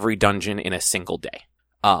do every dungeon in a single day.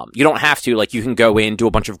 You don't have to, like, you can go in, do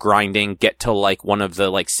a bunch of grinding, get to, like, one of the,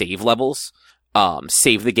 like, save levels,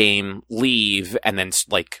 save the game, leave, and then,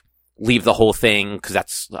 like, leave the whole thing, because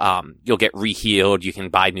that's, you'll get re-healed, you can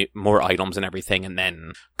buy more items and everything, and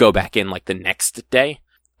then go back in, like, the next day.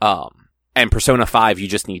 And Persona 5, you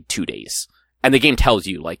just need 2 days. And the game tells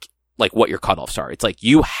you, like what your cutoffs are. It's like,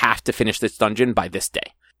 you have to finish this dungeon by this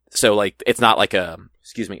day. So, like, it's not like a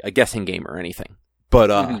guessing game or anything. But,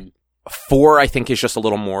 4, I think, is just a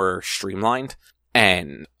little more streamlined.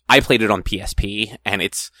 And I played it on PSP, and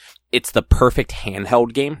it's the perfect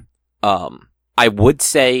handheld game. I would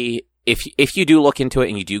say, if you do look into it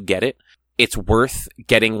and you do get it, it's worth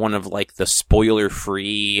getting one of, like, the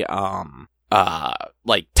spoiler-free,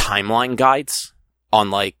 like, timeline guides on,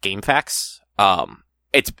 like, GameFAQs.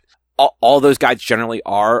 It's... All those guides generally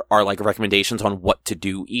are like recommendations on what to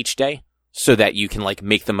do each day so that you can, like,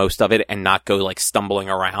 make the most of it and not go, like, stumbling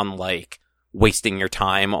around, like, wasting your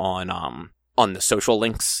time on the social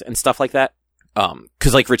links and stuff like that.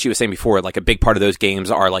 'Cause like Richie was saying before, like, a big part of those games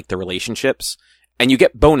are, like, the relationships, and you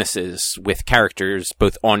get bonuses with characters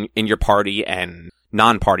both in your party and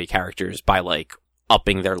non-party characters by, like,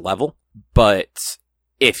 upping their level. But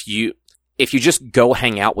if you just go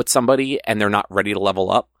hang out with somebody and they're not ready to level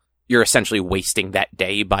up, you're essentially wasting that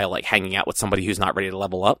day by, like, hanging out with somebody who's not ready to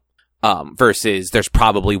level up. Versus there's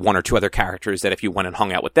probably 1 or 2 other characters that if you went and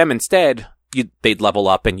hung out with them instead, they'd level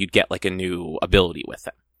up and you'd get, like, a new ability with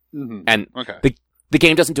them. Mm-hmm. And okay. the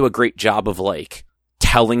game doesn't do a great job of, like,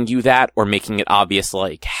 telling you that or making it obvious,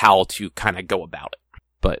 like, how to kind of go about it.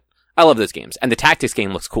 But I love those games. And the Tactics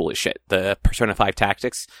game looks cool as shit. The Persona 5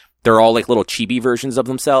 Tactics, they're all, like, little chibi versions of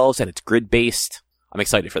themselves, and it's grid-based. I'm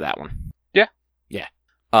excited for that one. Yeah. Yeah.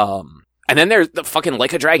 And then there's the fucking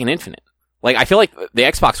Like a Dragon Infinite. Like, I feel like the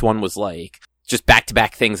Xbox One was, like, just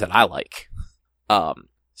back-to-back things that I like.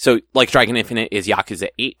 So Like a Dragon Infinite is Yakuza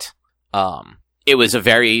 8. It was a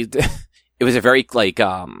very, like,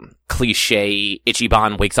 cliche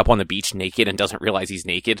Ichiban wakes up on the beach naked and doesn't realize he's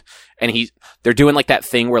naked. And they're doing, like, that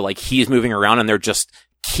thing where, like, he's moving around and they're just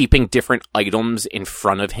keeping different items in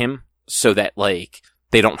front of him so that, like,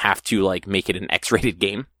 they don't have to, like, make it an X-rated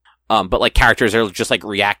game. But, like, characters are just, like,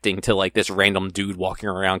 reacting to, like, this random dude walking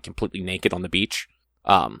around completely naked on the beach.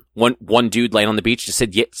 One dude laying on the beach just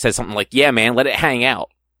says something like, "Yeah, man, let it hang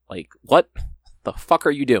out." Like, what the fuck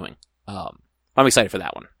are you doing? I'm excited for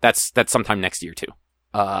that one. That's sometime next year, too.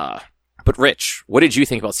 But Rich, what did you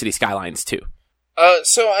think about City Skylines 2?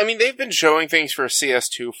 So, I mean, they've been showing things for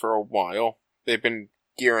CS2 for a while. They've been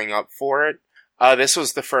gearing up for it. This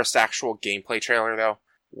was the first actual gameplay trailer, though,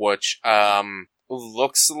 which,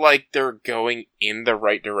 looks like they're going in the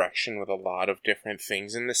right direction with a lot of different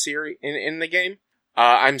things in the series, in the game.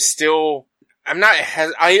 I'm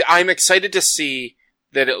excited to see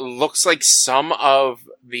that it looks like some of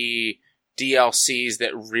the DLCs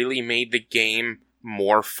that really made the game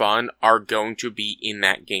more fun are going to be in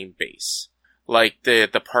that game base. Like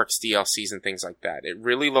the Parks DLCs and things like that. It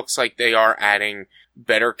really looks like they are adding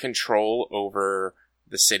better control over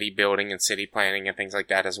the city building and city planning and things like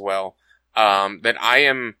that as well. It's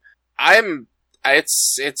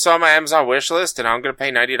on my Amazon wish list, and I'm gonna pay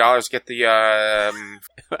 $90 to get the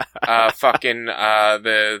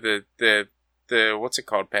the what's it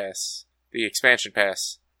called pass, the expansion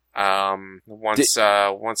pass. Once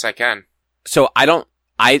I can. So I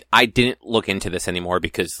didn't look into this anymore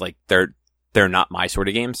because, like, they're not my sort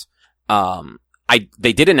of games.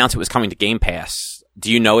 They did announce it was coming to Game Pass. Do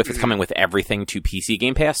you know if it's coming with everything to PC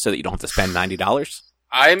Game Pass so that you don't have to spend $90?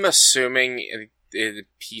 I'm assuming the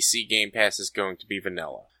PC Game Pass is going to be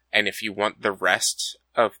vanilla. And if you want the rest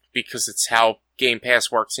because it's how Game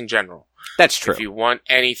Pass works in general. That's true. If you want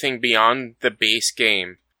anything beyond the base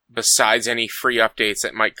game, besides any free updates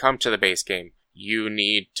that might come to the base game, you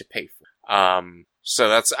need to pay for it.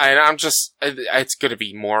 So it's going to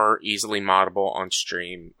be more easily moddable on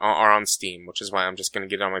stream, or on Steam, which is why I'm just going to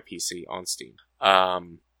get it on my PC on Steam.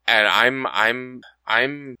 And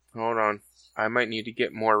hold on. I might need to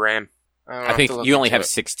get more RAM. I think you only have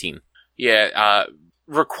 16. Yeah,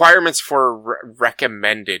 requirements for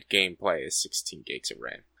recommended gameplay is 16 gigs of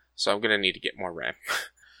RAM. So I'm gonna need to get more RAM.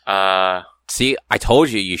 See, I told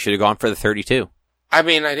you should have gone for the 32. I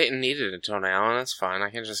mean, I didn't need it until now, and that's fine. I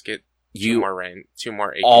can just get two more RAM,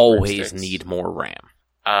 8 always need more RAM.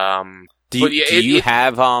 Do you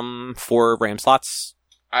have 4 RAM slots?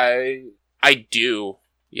 I do,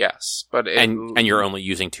 yes, but and you're only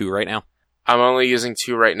using 2 right now? I'm only using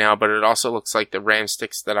 2 right now, but it also looks like the RAM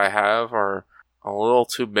sticks that I have are a little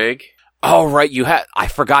too big. Oh, right, I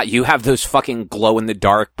forgot, you have those fucking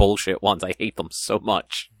glow-in-the-dark bullshit ones. I hate them so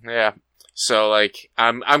much. Yeah. So, like,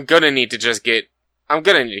 I'm gonna need to get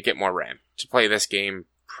more RAM to play this game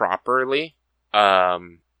properly.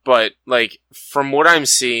 But, like, from what I'm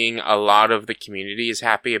seeing, a lot of the community is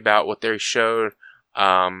happy about what they showed.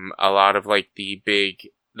 A lot of, like, the big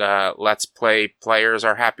Let's Play players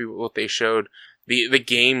are happy with what they showed. The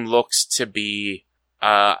game looks to be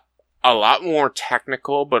a lot more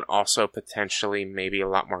technical, but also potentially maybe a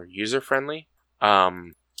lot more user-friendly.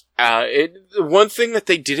 One thing that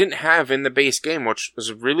they didn't have in the base game, which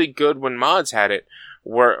was really good when mods had it,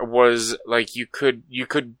 was like you could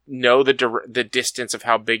know the distance of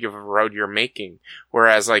how big of a road you're making,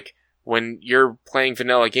 whereas like when you're playing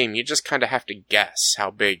vanilla game, you just kind of have to guess how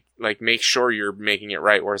big, like make sure you're making it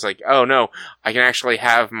right. Whereas like, oh no, I can actually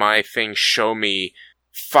have my thing show me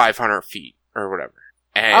 500 feet or whatever.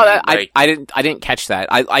 And I didn't catch that.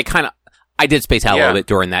 I did space out a little bit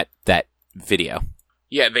during that video.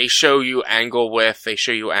 Yeah, they show you angle width, they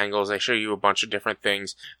show you angles, they show you a bunch of different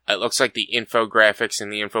things. It looks like the infographics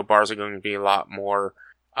and the info bars are going to be a lot more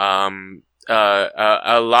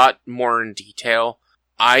in detail.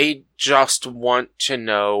 I just want to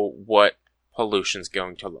know what pollution's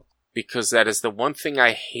going to look, because that is the one thing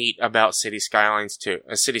I hate about City Skylines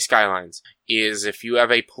is if you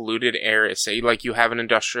have a polluted area, say like you have an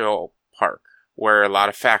industrial park where a lot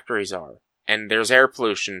of factories are, and there's air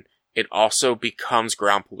pollution, it also becomes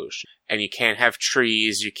ground pollution. And you can't have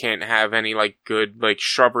trees, you can't have any like good like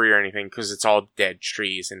shrubbery or anything, because it's all dead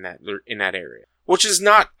trees in that area. which is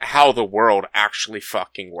not how the world actually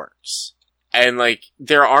fucking works. And, like,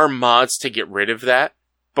 there are mods to get rid of that,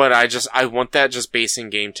 but I want that just base in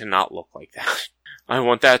game to not look like that. I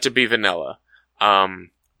want that to be vanilla.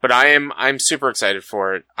 But I'm super excited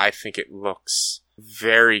for it. I think it looks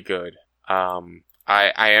very good. I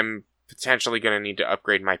am potentially going to need to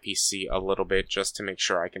upgrade my PC a little bit just to make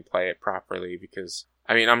sure I can play it properly because,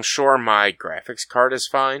 I mean, I'm sure my graphics card is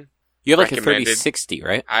fine. You have like a 3060,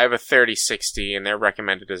 right? I have a 3060 and they're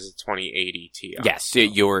recommended as a 2080 Ti. Yes, so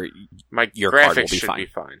your graphics card will be should fine. be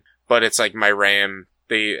fine. But it's like my RAM,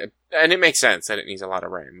 and it makes sense that it needs a lot of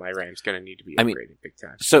RAM. My RAM's going to need to be upgraded big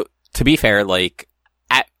time. So, to be fair, like,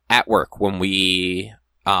 at work, when we,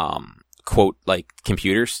 quote, like,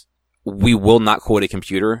 computers, we will not quote a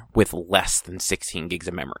computer with less than 16 gigs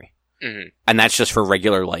of memory. Mm-hmm. And that's just for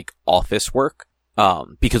regular, like, office work.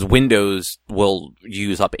 Because Windows will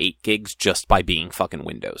use up 8 gigs just by being fucking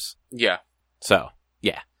Windows. Yeah. So,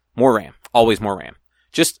 yeah. More RAM. Always more RAM.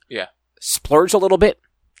 Just splurge a little bit.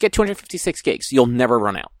 Get 256 gigs. You'll never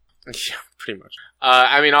run out. Yeah, pretty much.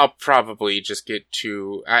 I mean, I'll probably just get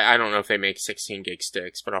two... I don't know if they make 16 gig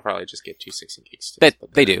sticks, but I'll probably just get 2 16 gig sticks.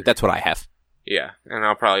 They do. That's what I have. Yeah, and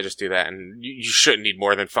I'll probably just do that, and you shouldn't need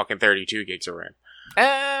more than fucking 32 gigs of RAM.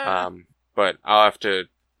 But I'll have to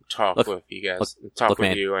talk with you guys. Talk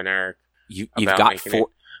with you and Eric. You've got 4...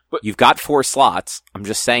 You've got 4 slots. I'm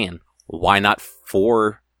just saying, why not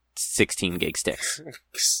 4 16 gig sticks?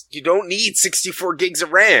 You don't need 64 gigs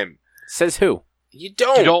of RAM. Says who? You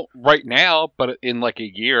don't. You don't right now, but in like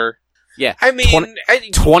a year. Yeah. I mean,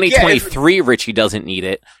 2023 Richie doesn't need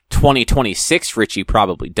it. 2026 Richie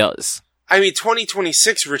probably does. I mean,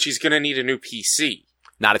 2026 Richie's gonna need a new PC.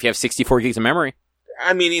 Not if you have 64 gigs of memory.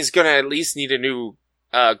 I mean, he's gonna at least need a new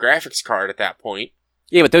graphics card at that point.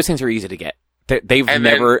 Yeah, but those things are easy to get. They've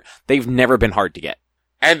never been hard to get.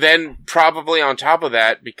 And then probably on top of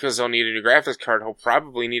that, because he'll need a new graphics card, he'll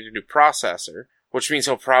probably need a new processor, which means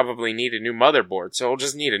he'll probably need a new motherboard. So he'll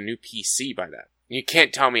just need a new PC by then. You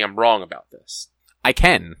can't tell me I'm wrong about this. I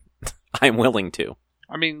can. I'm willing to.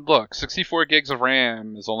 I mean, look, 64 gigs of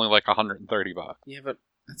RAM is only like $130. Yeah, but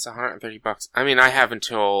that's $130. I mean, I have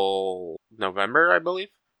until November, I believe.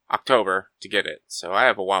 October to get it. So I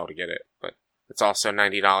have a while to get it, but it's also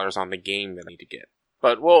 $90 on the game that I need to get.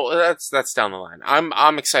 But, well, that's down the line.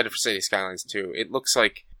 I'm excited for City Skylines 2. It looks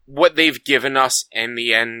like what they've given us in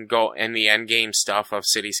the end game stuff of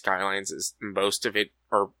City Skylines is most of it,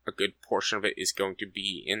 or a good portion of it, is going to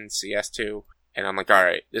be in CS2. And I'm like, all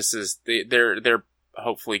right, this is they're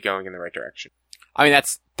hopefully going in the right direction. I mean,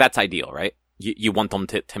 that's ideal, right? You want them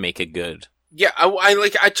to make it good. Yeah, I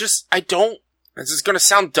don't. This is gonna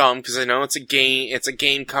sound dumb because I know it's a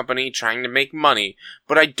game company trying to make money,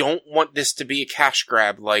 but I don't want this to be a cash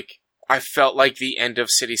grab like I felt like the end of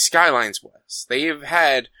City Skylines was. They have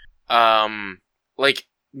had, like,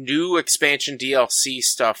 new expansion DLC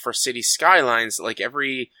stuff for City Skylines, like,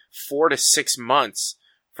 every 4 to 6 months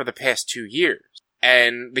for the past 2 years.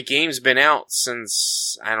 And the game's been out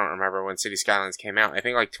since, I don't remember when City Skylines came out. I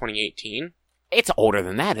think, like, 2018? It's older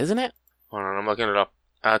than that, isn't it? Hold on, I'm looking it up.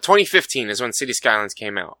 2015 is when City Skylines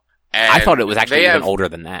came out. And I thought it was actually even older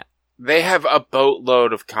than that. They have a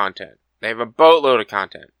boatload of content.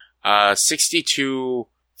 62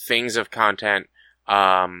 things of content,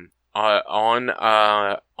 on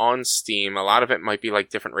Steam. A lot of it might be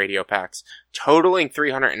like different radio packs, totaling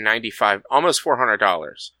 $395, almost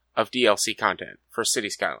 $400 of DLC content for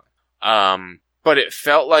City Skylines. But it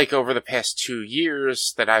felt like over the past 2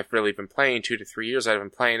 years that I've really been playing, 2 to 3 years I've been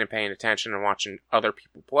playing and paying attention and watching other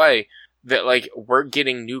people play, that like we're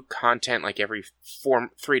getting new content like every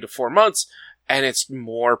 3 to 4 months, and it's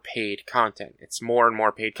more paid content. It's more and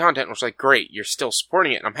more paid content, which is like, great, you're still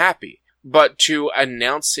supporting it, and I'm happy. But to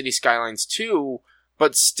announce City Skylines 2,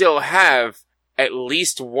 but still have at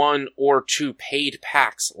least 1 or 2 paid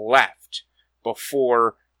packs left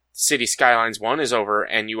before City Skylines 1 is over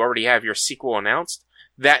and you already have your sequel announced,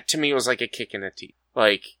 that to me was like a kick in the teeth.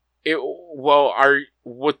 Like,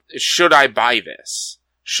 should I buy this?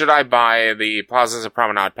 Should I buy the Plazas of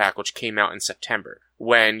Promenade pack, which came out in September,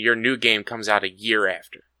 when your new game comes out a year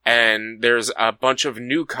after? And there's a bunch of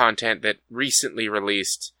new content that recently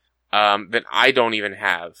released, that I don't even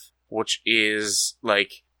have, which is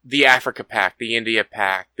like the Africa pack, the India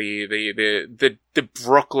pack, the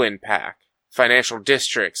Brooklyn pack, financial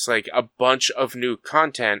districts, like a bunch of new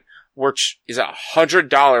content, which is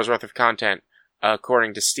 $100 worth of content,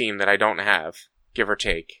 according to Steam, that I don't have, give or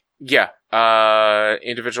take. Yeah,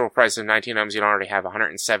 individual price of 19 items, you don't already have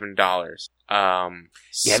 $107.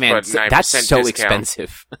 Yeah, man, that's so discount.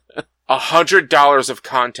 Expensive. $100 of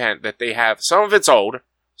content that they have. Some of it's old,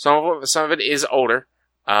 Some of it is older.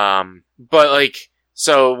 But like,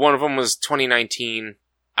 so one of them was 2019.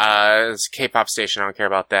 It's a K-pop station. I don't care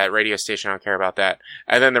about that. Radio station. I don't care about that.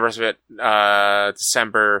 And then the rest of it,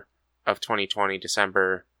 December of 2020,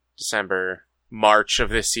 December, March of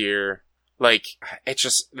this year. Like,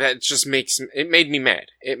 it made me mad.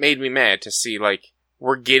 It made me mad to see, like,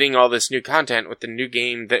 we're getting all this new content with the new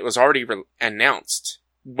game that was already announced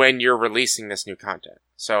when you're releasing this new content.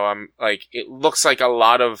 So, like, it looks like a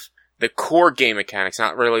lot of the core game mechanics,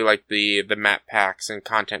 not really like the map packs and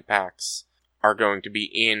content packs, are going to be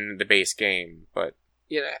in the base game. But,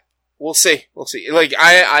 yeah, we'll see. Like,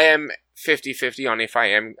 I am 50-50 on if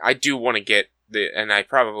I do want to get and I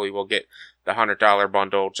probably will get the $100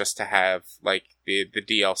 bundle just to have, like, the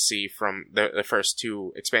DLC from the first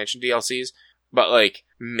 2 expansion DLCs. But, like,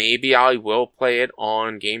 maybe I will play it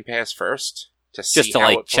on Game Pass first to see just to,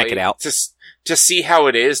 like, check it out. To see how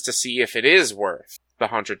it is, to see if it is worth the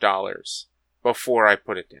 $100 before I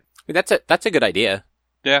put it down. I mean, that's a good idea.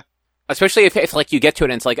 Yeah. Especially if like, you get to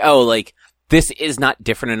it and it's like, oh, like, this is not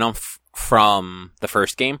different enough from the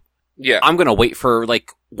first game. Yeah. I'm gonna wait for,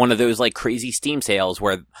 like, one of those, like, crazy Steam sales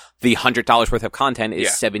where the $100 worth of content is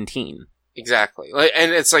 $17. Exactly. Like,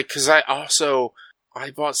 and it's like, cause I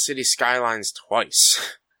bought City Skylines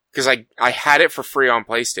twice. Cause I had it for free on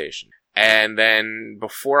PlayStation. And then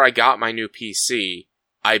before I got my new PC,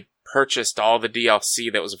 I purchased all the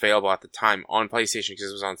DLC that was available at the time on PlayStation because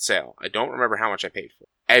it was on sale. I don't remember how much I paid for it.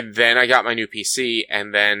 And then I got my new PC,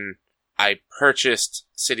 and then I purchased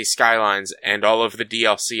City Skylines and all of the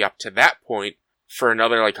DLC up to that point for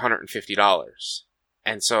another, like, $150.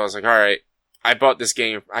 And so I was like, alright, I bought this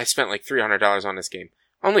game, I spent like $300 on this game.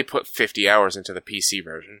 I only put 50 hours into the PC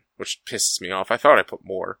version, which pisses me off. I thought I put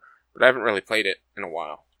more, but I haven't really played it in a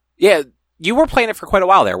while. Yeah, you were playing it for quite a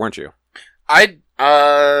while there, weren't you?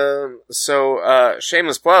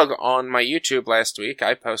 Shameless plug, on my YouTube last week,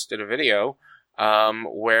 I posted a video,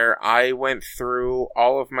 where I went through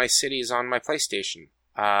all of my cities on my PlayStation.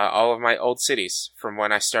 All of my old cities from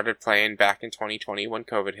when I started playing back in 2020 when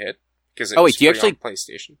COVID hit. Because do you actually, on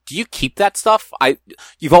PlayStation. Do you keep that stuff?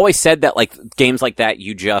 You've always said that, like, games like that,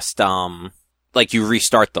 you just, like, you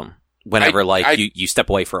restart them whenever, you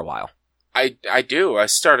step away for a while. I do. I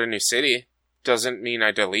start a new city. Doesn't mean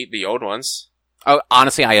I delete the old ones. Oh,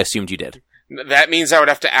 honestly, I assumed you did. That means I would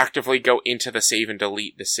have to actively go into the save and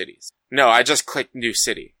delete the cities. No, I just click new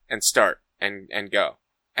city and start and go.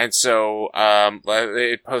 And so,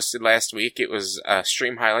 it posted last week. It was,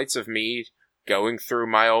 stream highlights of me going through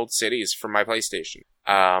my old cities from my PlayStation.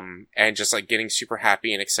 And just, like, getting super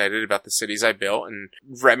happy and excited about the cities I built and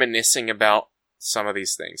reminiscing about some of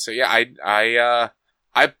these things. So yeah,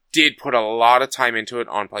 I did put a lot of time into it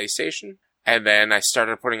on PlayStation, and then I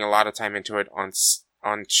started putting a lot of time into it on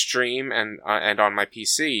stream and on my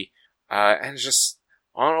PC. And just,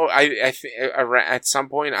 I don't know, at some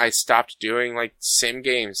point I stopped doing, like, sim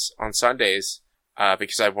games on Sundays,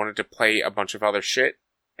 because I wanted to play a bunch of other shit,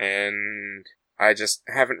 and I just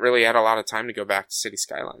haven't really had a lot of time to go back to City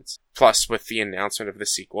Skylines. Plus, with the announcement of the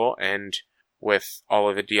sequel and with all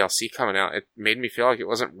of the DLC coming out, it made me feel like it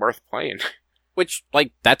wasn't worth playing. Which,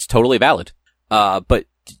 like, that's totally valid. But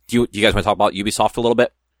do you guys want to talk about Ubisoft a little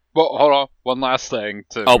bit? Well, hold on. One last thing.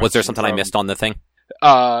 Was there something I missed on the thing?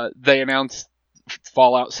 They announced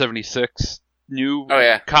Fallout 76 new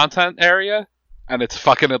content area, and it's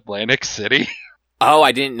fucking Atlantic City. Oh,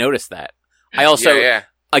 I didn't notice that. I also,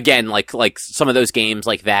 again, like some of those games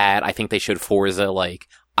like that, I think they showed Forza, like,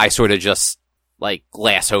 I sort of just, like,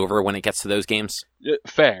 glass over when it gets to those games.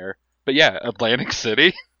 Fair. But yeah, Atlantic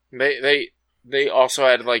City. They also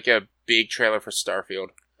had, like, a big trailer for Starfield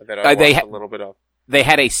that I watched a little bit of. They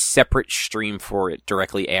had a separate stream for it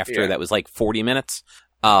directly after that was like 40 minutes.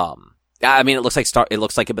 I mean, it looks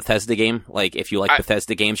like a Bethesda game. Like, if you like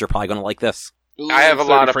Bethesda games, you're probably going to like this. I have a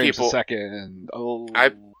lot of people. A second. Oh.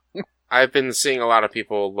 I've been seeing a lot of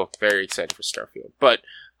people look very excited for Starfield. But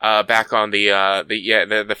back on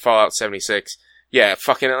the Fallout 76,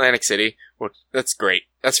 fucking Atlantic City. Well, that's great.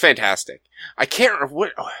 That's fantastic. I can't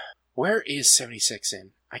remember where is 76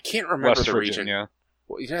 in? I can't remember West the Virginia. region.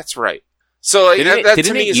 Well, that's right. So, like,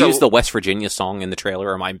 didn't it use the West Virginia song in the trailer?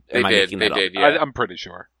 Or am I making that up? They did, yeah. I'm pretty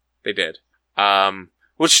sure. They did.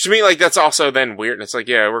 Which to me, like, that's also then weird. It's like,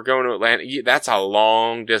 yeah, we're going to Atlanta. That's a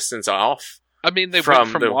long distance off. I mean, they went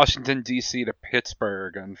from Washington, D.C. to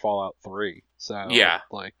Pittsburgh in Fallout 3. So,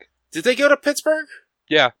 like... Did they go to Pittsburgh?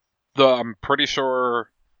 Yeah. I'm pretty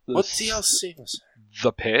sure... What DLC was it?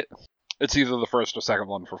 The Pit. It's either the first or second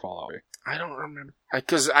one for Fallout 3. I don't remember.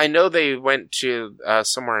 Because I know they went to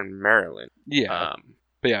somewhere in Maryland. Yeah.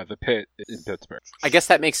 But yeah, the Pit in Pittsburgh. I guess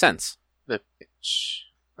that makes sense. The pitch.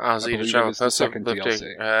 Ozzy to believe travel it was the second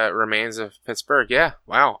DLC. Remains of Pittsburgh. Yeah,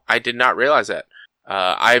 wow, I did not realize that.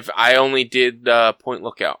 I only did Point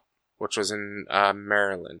Lookout, which was in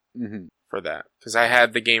Maryland for that, because I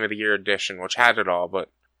had the Game of the Year edition, which had it all, but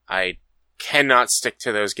I cannot stick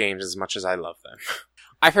to those games as much as I love them.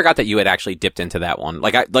 I forgot that you had actually dipped into that one.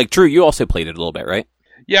 Like Drew, you also played it a little bit, right?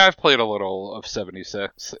 Yeah, I've played a little of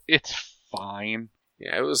 76. It's fine.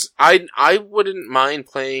 Yeah, it was. I wouldn't mind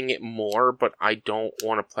playing it more, but I don't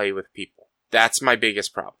want to play with people. That's my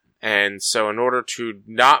biggest problem. And so in order to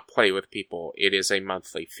not play with people, it is a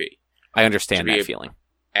monthly fee. I understand that feeling.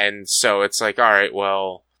 And so it's like, all right,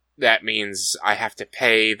 well, that means I have to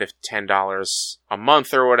pay the $10 a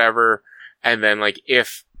month or whatever. And then like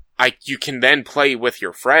you can then play with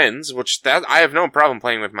your friends, which I have no problem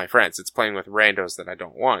playing with my friends. It's playing with randos that I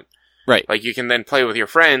don't want. Right. Like, you can then play with your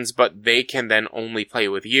friends, but they can then only play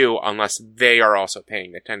with you unless they are also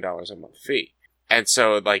paying the $10 a month fee. And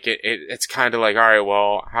so, like, it's kind of like, all right,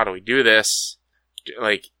 well, how do we do this?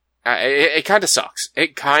 Like, it kind of sucks.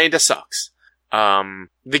 It kind of sucks.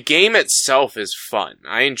 The game itself is fun.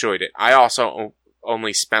 I enjoyed it. I also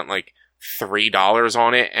only spent, like, $3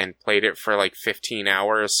 on it and played it for, like, 15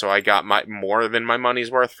 hours, so I got more than my money's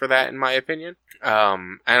worth for that, in my opinion.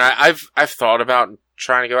 And I've thought about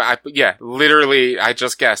trying to go. Literally, I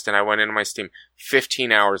just guessed, and I went into my Steam.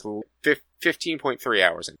 15 hours, 15.3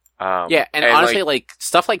 hours. Yeah, and honestly, like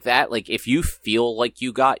stuff like that, like if you feel like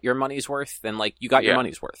you got your money's worth, then like you got your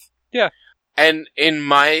money's worth. Yeah, and in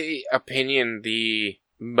my opinion, the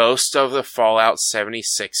most of the Fallout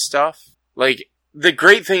 76 stuff, like the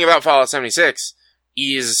great thing about Fallout 76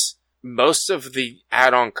 is most of the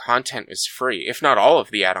add-on content is free, if not all of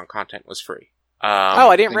the add-on content was free.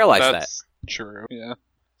 I didn't realize that. True. Yeah.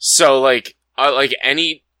 So like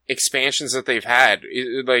any expansions that they've had,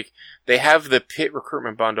 like they have the Pit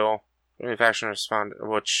Recruitment Bundle, Manufacturers Fund,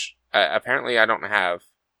 which apparently I don't have,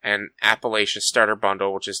 and Appalachia Starter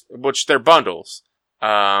Bundle, which they're bundles,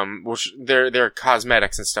 which they're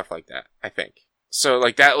cosmetics and stuff like that, I think. So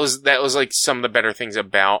like that was like some of the better things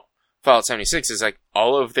about Fallout 76 is like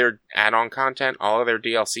all of their add-on content, all of their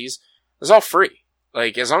DLCs is all free.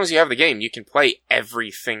 Like as long as you have the game, you can play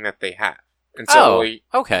everything that they have. And so,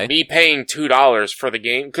 okay. Me paying $2 for the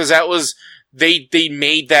game, because that was, they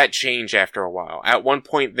made that change after a while. At one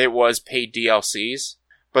point, there was paid DLCs,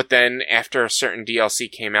 but then after a certain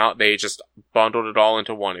DLC came out, they just bundled it all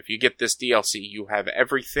into one. If you get this DLC, you have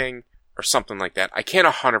everything, or something like that. I can't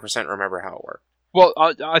 100% remember how it worked. Well,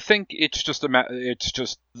 I think it's just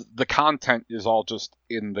the content is all just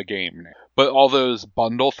in the game now. But all those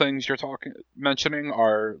bundle things you're mentioning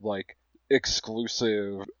are like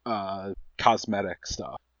exclusive cosmetic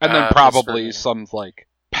stuff, and then probably some like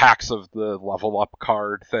packs of the level up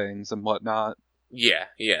card things and whatnot. Yeah,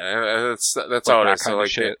 that's like all that it is. So like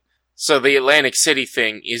shit. So the Atlantic City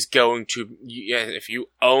thing is going to, if you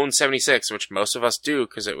own 76, which most of us do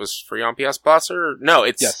because it was free on PS Plus, or no,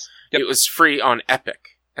 it was free on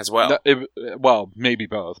Epic as well. Well, maybe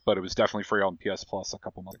both, but it was definitely free on PS Plus a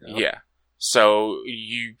couple months ago. Yeah, so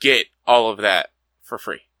you get all of that for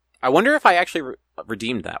free. I wonder if I actually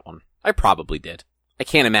redeemed that one. I probably did. I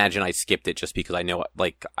can't imagine I skipped it just because I know,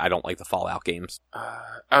 like, I don't like the Fallout games.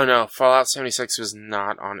 Oh no, Fallout 76 was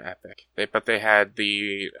not on Epic. But they had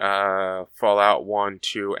the Fallout 1,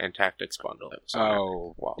 2, and Tactics bundle.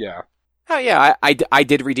 Yeah. Oh yeah, I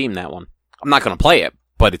did redeem that one. I'm not going to play it,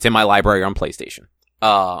 but it's in my library on PlayStation.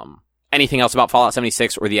 Anything else about Fallout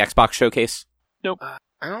 76 or the Xbox showcase? Nope.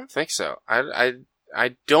 I don't think so.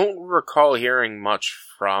 I don't recall hearing much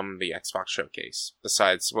from the Xbox showcase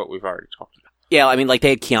besides what we've already talked about. Yeah, I mean, like,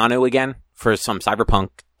 they had Keanu again for some Cyberpunk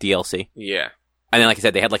DLC. Yeah. And then, like I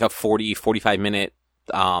said, they had, like, a 45-minute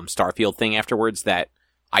Starfield thing afterwards that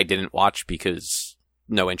I didn't watch because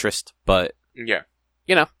no interest. But, yeah,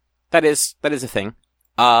 you know, that is a thing.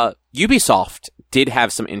 Ubisoft did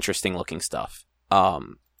have some interesting-looking stuff.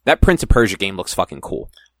 That Prince of Persia game looks fucking cool.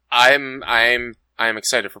 I'm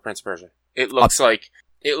excited for Prince of Persia. It looks like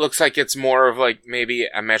it's more of, like, maybe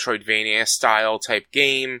a Metroidvania-style type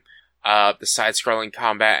game. The side-scrolling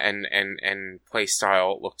combat and play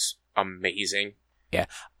style looks amazing. Yeah.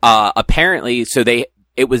 Apparently, so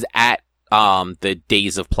it was at, the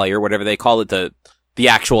Days of Play or whatever they call it, the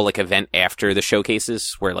actual, like, event after the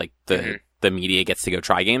showcases where, like, the media gets to go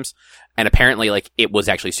try games. And apparently, like, it was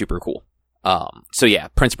actually super cool. So yeah,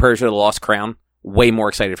 Prince of Persia: The Lost Crown, way more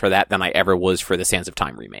excited for that than I ever was for the Sands of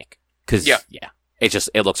Time remake. Cause, yeah,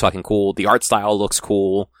 it looks fucking cool. The art style looks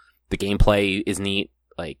cool. The gameplay is neat.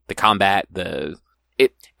 Like, the combat,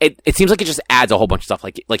 it seems like it just adds a whole bunch of stuff.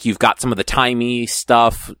 Like you've got some of the timey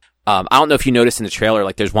stuff. I don't know if you noticed in the trailer,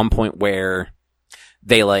 like, there's one point where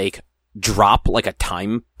they like drop like a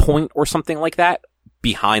time point or something like that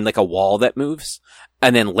behind like a wall that moves,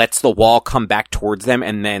 and then lets the wall come back towards them,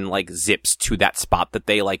 and then like zips to that spot that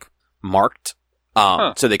they like marked,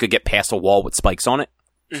 so they could get past a wall with spikes on it.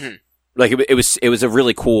 Mm-hmm. Like it was a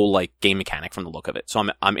really cool like game mechanic from the look of it. So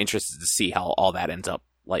I'm interested to see how all that ends up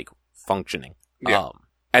like functioning. Yeah.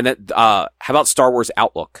 And then how about Star Wars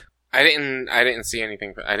Outlook? I didn't see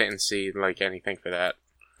anything. I didn't see like anything for that.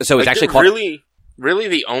 So it's like, actually called really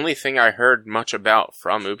the only thing I heard much about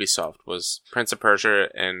from Ubisoft was Prince of Persia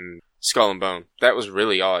and Skull and Bone. That was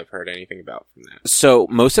really all I've heard anything about from that. So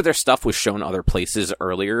most of their stuff was shown other places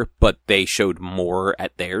earlier, but they showed more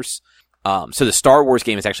at theirs. So the Star Wars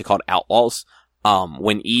game is actually called Outlaws.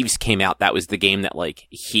 When Eves came out, that was the game that like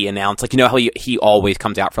he announced. Like, you know how he always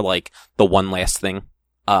comes out for like the one last thing.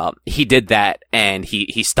 He did that, and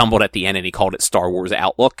he stumbled at the end, and he called it Star Wars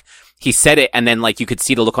Outlook. He said it, and then like you could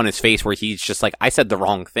see the look on his face where he's just like, I said the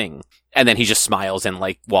wrong thing, and then he just smiles and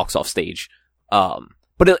like walks off stage.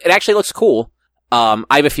 But it actually looks cool. I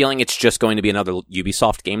have a feeling it's just going to be another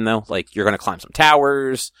Ubisoft game though. Like, you're going to climb some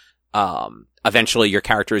towers. Eventually your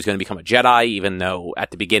character is going to become a Jedi, even though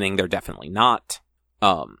at the beginning they're definitely not.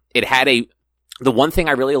 It had the one thing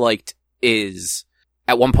I really liked is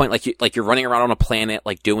at one point, like you're running around on a planet,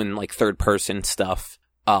 like doing like third person stuff.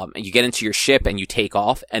 And you get into your ship and you take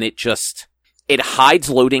off, and it hides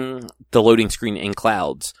the loading screen in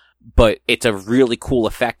clouds, but it's a really cool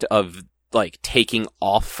effect of like taking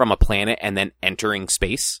off from a planet and then entering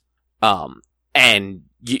space. And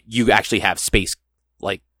you actually have space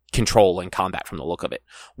like control and combat from the look of it.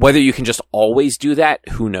 Whether you can just always do that,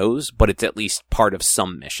 who knows, but it's at least part of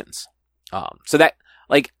some missions. So that,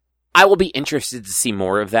 like, I will be interested to see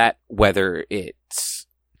more of that, whether it's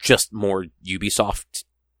just more Ubisoft,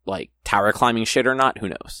 like, tower climbing shit or not, who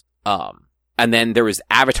knows. And then there was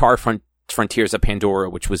Avatar Frontiers of Pandora,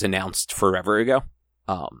 which was announced forever ago.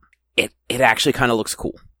 It actually kind of looks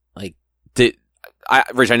cool. Like,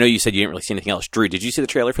 Rich, I know you said you didn't really see anything else. Drew, did you see the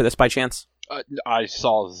trailer for this by chance? I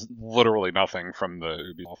saw literally nothing from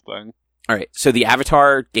the Ubisoft thing. All right, so the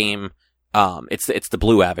Avatar game, it's the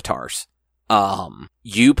blue avatars.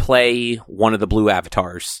 You play one of the blue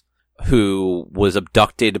avatars who was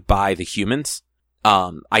abducted by the humans,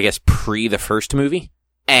 I guess pre the first movie,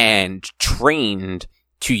 and trained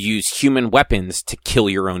to use human weapons to kill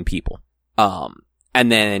your own people. And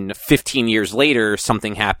then 15 years later,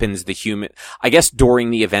 something happens, I guess during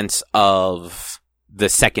the events of the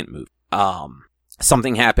second movie,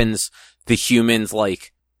 something happens, the humans,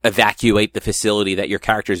 like, evacuate the facility that your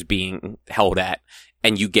character's being held at,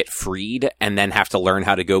 and you get freed, and then have to learn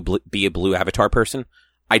how to go be a blue avatar person.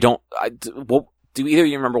 Do either of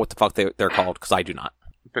you remember what the fuck they're called? Because I do not.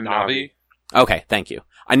 Navi. Okay, thank you.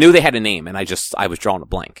 I knew they had a name, and I was drawing a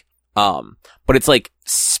blank. But it's like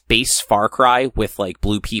space Far Cry with like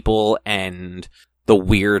blue people and the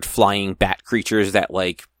weird flying bat creatures that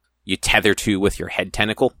like you tether to with your head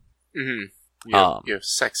tentacle. Mm-hmm. You have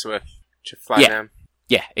sex with to fly them.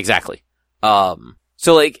 Yeah, exactly.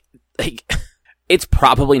 So like it's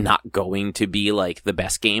probably not going to be like the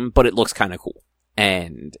best game, but it looks kind of cool.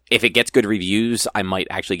 And if it gets good reviews, I might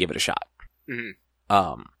actually give it a shot.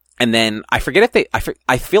 Mm-hmm. And then I forget if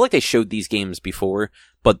I feel like they showed these games before,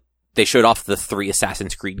 but they showed off the 3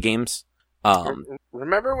 Assassin's Creed games.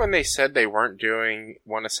 Remember when they said they weren't doing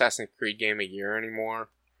one Assassin's Creed game a year anymore?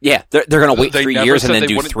 Yeah, they're going to wait 3 years and then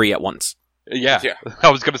do wouldn't... 3 at once. Yeah.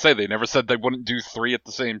 I was going to say, they never said they wouldn't do 3 at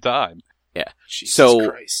the same time. Yeah. Jesus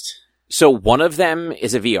Christ. So one of them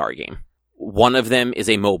is a VR game. One of them is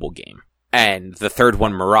a mobile game. And the third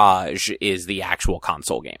one, Mirage, is the actual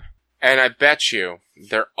console game. And I bet you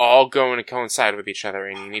they're all going to coincide with each other,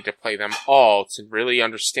 and you need to play them all to really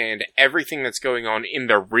understand everything that's going on in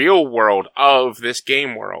the real world of this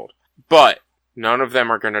game world. But none of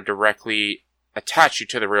them are going to directly attach you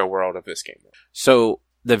to the real world of this game world. So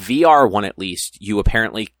the VR one, at least, you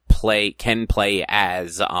apparently can play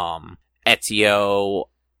as Ezio,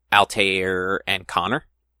 Altair, and Connor.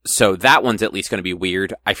 So that one's at least going to be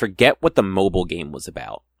weird. I forget what the mobile game was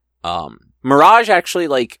about. Mirage actually,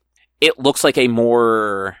 like, it looks like a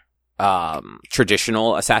more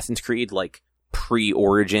traditional Assassin's Creed, like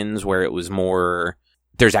pre-Origins, where it was more.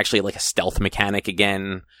 There's actually like a stealth mechanic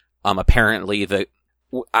again. Apparently,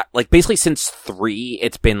 basically since 3,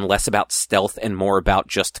 it's been less about stealth and more about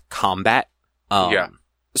just combat.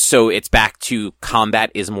 So it's back to combat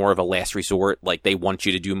is more of a last resort. Like, they want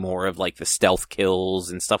you to do more of like the stealth kills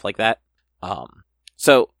and stuff like that.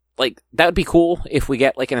 So. Like, that would be cool if we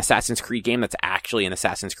get, like, an Assassin's Creed game that's actually an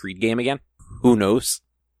Assassin's Creed game again. Who knows?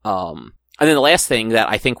 And then the last thing that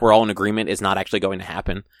I think we're all in agreement is not actually going to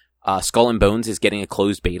happen. Skull and Bones is getting a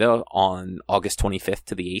closed beta on August 25th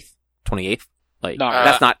to the 28th. Like, No.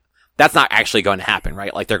 that's not actually going to happen,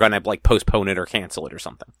 right? Like, they're going to, like, postpone it or cancel it or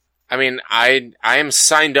something. I mean, I am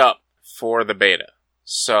signed up for the beta,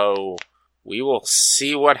 so we will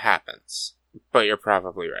see what happens. But you're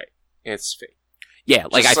probably right. It's fake. Yeah,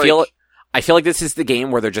 like, I feel like this is the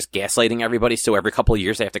game where they're just gaslighting everybody, so every couple of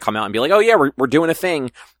years they have to come out and be like, oh yeah, we're doing a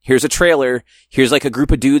thing. Here's a trailer. Here's like a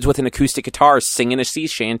group of dudes with an acoustic guitar singing a sea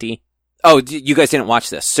shanty. Oh, you guys didn't watch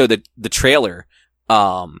this. So the trailer,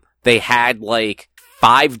 they had like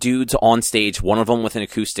 5 dudes on stage, one of them with an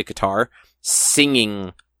acoustic guitar,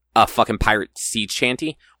 singing a fucking pirate sea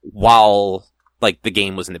shanty while like the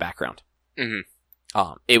game was in the background.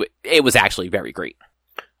 Mm-hmm. It was actually very great.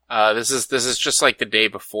 This is just like the day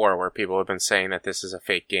before where people have been saying that this is a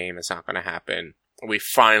fake game. It's not going to happen. We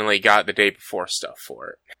finally got the day before stuff for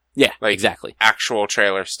it. Yeah, like exactly. Actual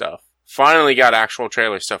trailer stuff. Finally got actual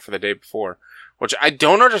trailer stuff for the day before, which I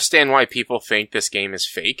don't understand why people think this game is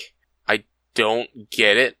fake. I don't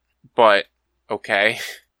get it, but okay.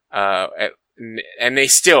 And they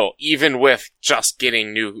still, even with just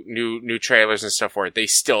getting new trailers and stuff for it, they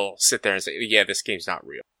still sit there and say, yeah, this game's not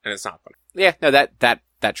real. And it's not fun. Yeah, no,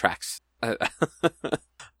 that tracks.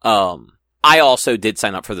 I also did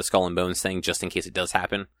sign up for the Skull and Bones thing just in case it does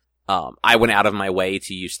happen. I went out of my way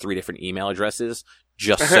to use 3 different email addresses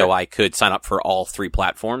just so I could sign up for all 3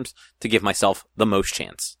 platforms to give myself the most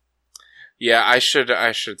chance. Yeah, I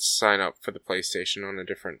should sign up for the PlayStation on a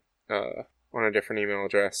different email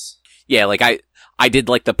address. Yeah, like I did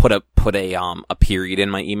like to put a period in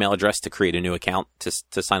my email address to create a new account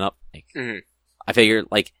to sign up. Like, mm-hmm. I figured,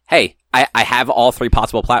 like, hey, I have all 3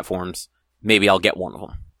 possible platforms. Maybe I'll get one of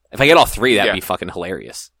them. If I get all 3, that'd be fucking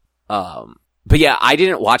hilarious. But yeah, I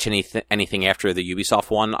didn't watch anything after the Ubisoft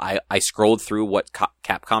one. I scrolled through what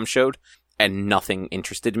Capcom showed, and nothing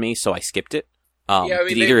interested me, so I skipped it.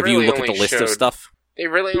 Did either of you look at the list of stuff? They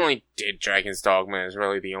really only did Dragon's Dogma is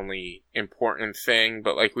really the only important thing,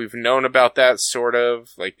 but like we've known about that sort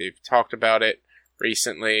of, like they've talked about it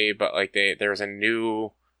recently, but like there was a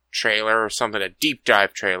new trailer or something, a deep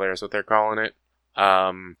dive trailer is what they're calling it.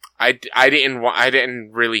 I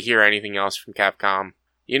didn't really hear anything else from Capcom.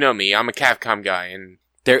 You know me, I'm a Capcom guy, and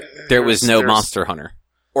there was no Monster Hunter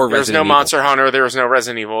or Resident Evil. There was no Monster Hunter, there was no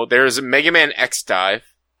Resident Evil. There's a Mega Man X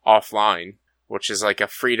Dive offline, which is like a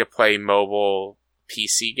free to play mobile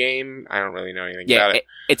PC game. I don't really know anything about it.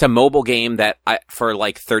 It's a mobile game that for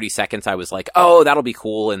like 30 seconds I was like, oh, that'll be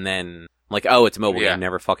cool, and then like, oh, it's a mobile game,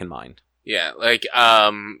 never fucking mind. Yeah, like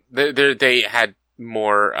they had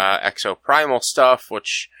more Exoprimal stuff,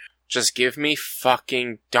 which just give me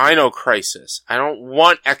fucking Dino Crisis. I don't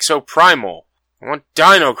want Exoprimal. I want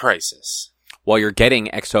Dino Crisis. Well, you're getting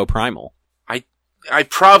Exoprimal. I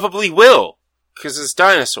probably will, because it's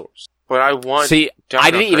dinosaurs. But I want. See, Dino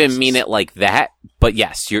I didn't Crisis. even mean it like that. But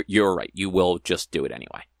yes, you're right. You will just do it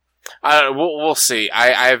anyway. We'll see.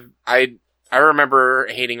 I remember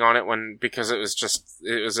hating on it because it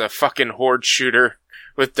was a fucking horde shooter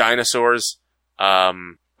with dinosaurs. But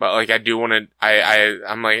like I do want to.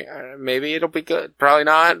 I'm like maybe it'll be good. Probably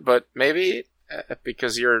not, but maybe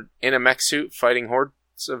because you're in a mech suit fighting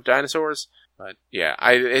hordes of dinosaurs. But yeah,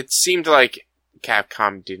 it seemed like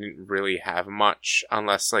Capcom didn't really have much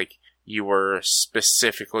unless like you were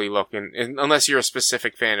specifically looking, unless you're a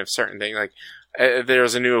specific fan of certain things. Like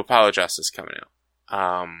there's a new Apollo Justice coming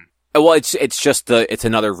out. Well, it's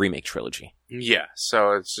another remake trilogy. Yeah,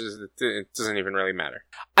 so it doesn't even really matter.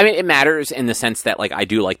 I mean, it matters in the sense that like I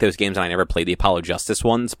do like those games and I never played the Apollo Justice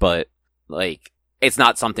ones, but like it's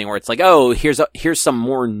not something where it's like, oh, here's some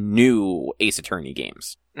more new Ace Attorney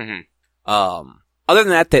games. Mm-hmm. Other than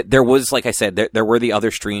that there was, like I said, there were the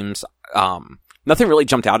other streams. Nothing really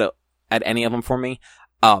jumped out at any of them for me.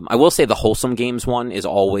 I will say the Wholesome Games one is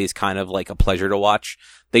always kind of like a pleasure to watch.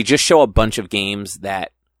 They just show a bunch of games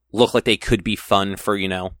that look like they could be fun for,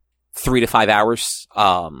 3 to 5 hours.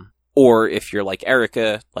 Or if you're like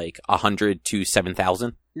Erica, like 100 to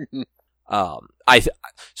 7,000. So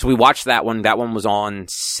we watched that one. That one was on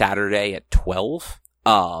Saturday at 12.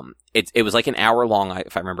 It was like an hour long,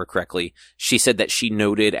 if I remember correctly. She said that she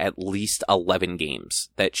noted at least 11 games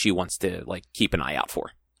that she wants to like keep an eye out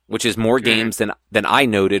for, which is more games than I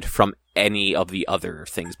noted from any of the other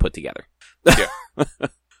things put together. Yeah.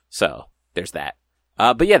 So there's that.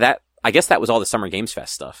 But yeah, I guess that was all the Summer Games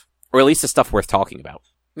Fest stuff, or at least the stuff worth talking about.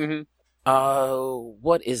 Mm-hmm.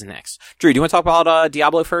 What is next? Drew, do you want to talk about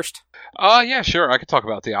Diablo first? Yeah, sure. I could talk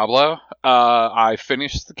about Diablo. I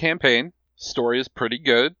finished the campaign. Story is pretty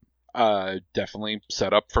good. Definitely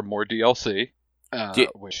set up for more DLC.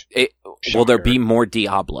 Will there be more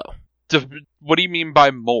Diablo? What do you mean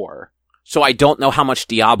by more? So I don't know how much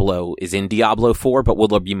Diablo is in Diablo 4, but will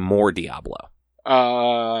there be more Diablo?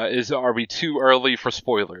 Are we too early for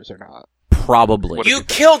spoilers or not? Probably. You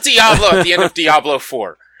killed Diablo at the end of Diablo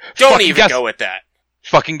 4. Don't even go with that.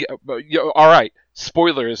 Alright.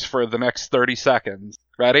 Spoilers for the next 30 seconds.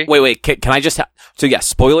 Ready? Wait. Can I just so yeah,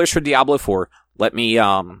 spoilers for Diablo 4. Let me,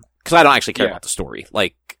 cause I don't actually care about the story.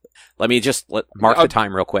 Like, let me just mark the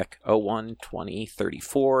time real quick. 01, 20,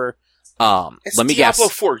 34. It's let me Diablo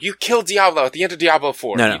guess. 4. You killed Diablo at the end of Diablo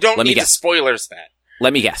 4. No, you don't let me need guess. to spoilers that.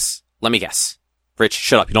 Let me guess. Rich,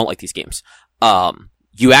 shut up. You don't like these games.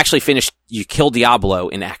 You actually you kill Diablo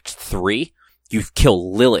in Act 3. You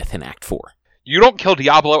kill Lilith in Act 4. You don't kill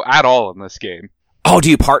Diablo at all in this game. Oh, do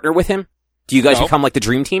you partner with him? Do you guys become like the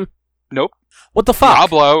dream team? Nope. What the fuck?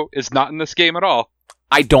 Diablo is not in this game at all.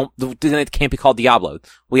 Then it can't be called Diablo.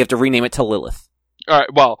 We have to rename it to Lilith.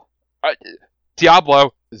 Alright, well,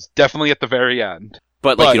 Diablo is definitely at the very end.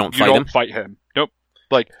 But you don't fight him. Nope.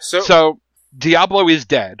 So Diablo is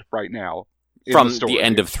dead right now. From the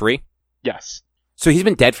end of 3? Yes. So he's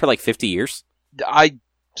been dead for like 50 years?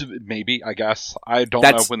 Maybe, I guess. I don't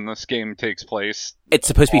know when this game takes place. It's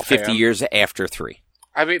supposed to be 50 years after 3.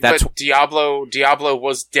 I mean, but Diablo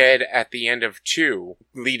was dead at the end of 2,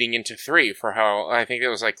 leading into 3 for I think it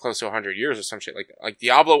was like close to 100 years or some shit like that. Like,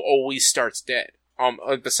 Diablo always starts dead.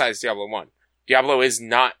 Besides Diablo 1. Diablo is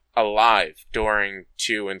not alive during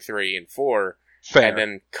 2 and 3 and 4. Fair. And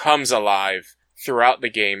then comes alive throughout the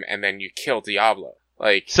game, and then you kill Diablo.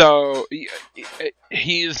 So,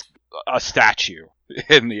 he's a statue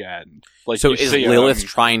in the end. So is Lilith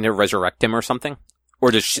trying to resurrect him or something? Or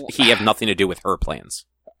does he have nothing to do with her plans?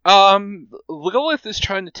 Lilith is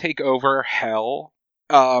trying to take over Hell.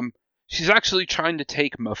 She's actually trying to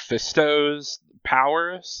take Mephisto's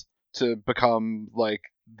powers to become,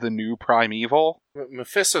 the new primeval.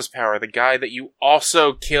 Mephisto's power, the guy that you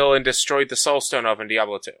also kill and destroyed the Soulstone of in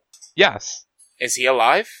Diablo 2. Yes. Is he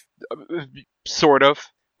alive? Sort of.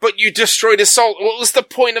 But you destroyed his soul. What was the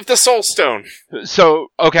point of the Soulstone? So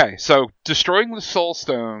destroying the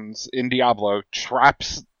Soulstones in Diablo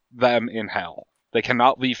traps them in Hell. They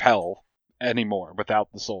cannot leave Hell anymore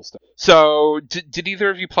without the Soulstone. So, did either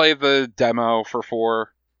of you play the demo for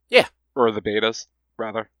 4? Yeah. Or the betas,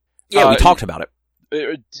 rather? Yeah, we talked about it.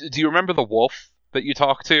 Do you remember the wolf that you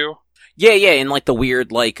talked to? Yeah, in the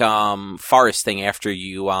weird, forest thing after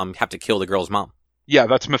you, have to kill the girl's mom. Yeah,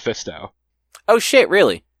 that's Mephisto. Oh shit,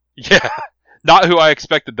 really? Yeah. Not who I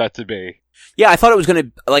expected that to be. Yeah, I thought it was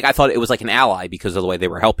I thought it was like an ally because of the way they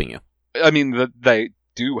were helping you. I mean, they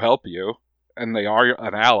do help you, and they are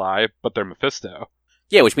an ally, but they're Mephisto.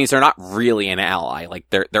 Yeah, which means they're not really an ally.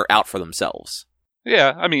 They're out for themselves.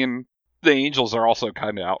 Yeah, I mean, the angels are also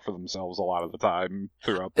kind of out for themselves a lot of the time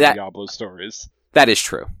throughout the Diablo stories. That is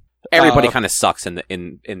true. Everybody kind of sucks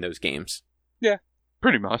in those games. Yeah,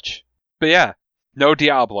 pretty much. But yeah, no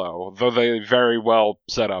Diablo, though they very well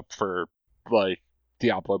set up for,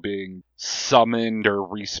 Diablo being summoned or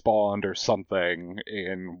respawned or something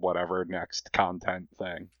in whatever next content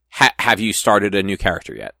thing. Have you started a new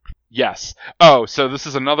character yet? Yes. Oh, so this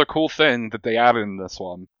is another cool thing that they added in this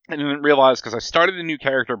one. I didn't realize because I started a new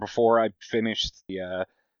character before I finished the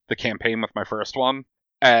campaign with my first one,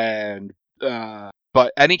 and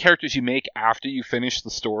but any characters you make after you finish the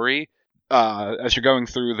story, as you're going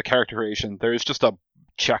through the character creation, there's just a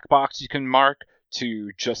checkbox you can mark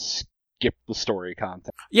to just skip the story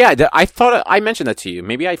content. Yeah, I thought I mentioned that to you.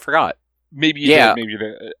 Maybe I forgot. Maybe you did. Maybe you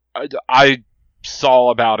did. I saw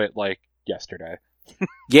about it yesterday.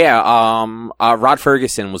 Yeah, Rod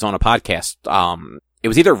Ferguson was on a podcast. It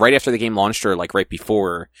was either right after the game launched or right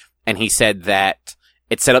before, and he said that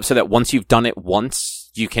it's set up so that once you've done it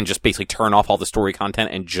once, you can just basically turn off all the story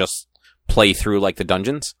content and just play through the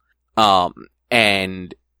dungeons.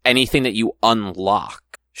 And anything that you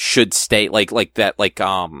unlock should stay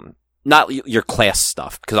not your class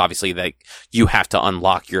stuff, because obviously you have to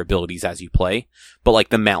unlock your abilities as you play, but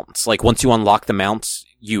the mounts. Once you unlock the mounts,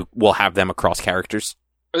 you will have them across characters.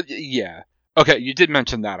 Yeah. Okay, you did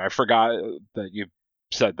mention that. I forgot that you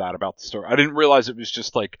said that about the story. I didn't realize it was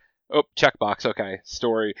just checkbox, okay,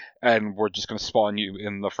 story, and we're just going to spawn you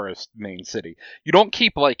in the first main city. You don't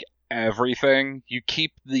keep, everything. You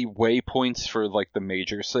keep the waypoints for, the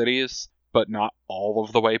major cities, but not all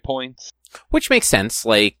of the waypoints. Which makes sense,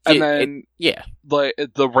 the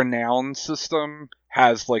renown system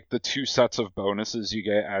has, the 2 sets of bonuses you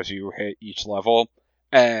get as you hit each level,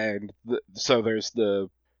 and so there's the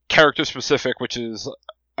character-specific, which is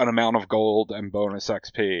an amount of gold and bonus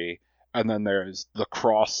XP, and then there's the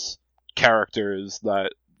cross characters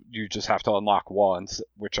that you just have to unlock once,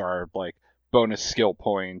 which are bonus skill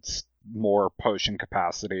points, more potion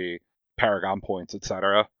capacity, paragon points,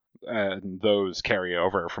 etc. And those carry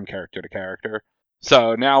over from character to character.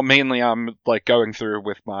 So now mainly I'm like going through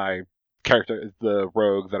with my character, the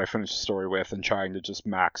rogue that I finished the story with, and trying to just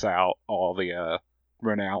max out all the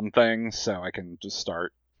renown things so I can just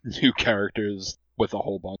start new characters with a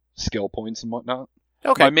whole bunch of skill points and whatnot.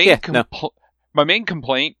 Okay. My main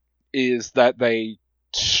complaint is that they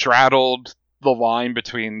straddled the line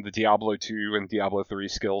between the Diablo 2 and Diablo 3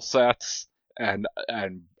 skill sets and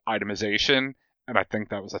itemization, and I think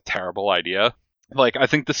that was a terrible idea. Like, I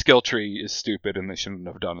think the skill tree is stupid and they shouldn't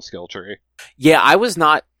have done a skill tree. Yeah, I was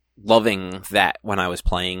not loving that when I was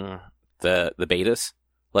playing the betas.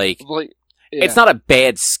 Like yeah. It's not a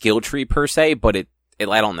bad skill tree per se, but it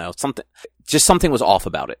I don't know, something was off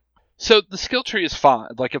about it. So the skill tree is fine.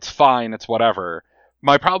 Like, it's fine, it's whatever.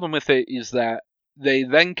 My problem with it is that they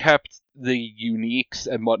then kept the uniques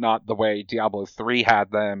and whatnot the way Diablo 3 had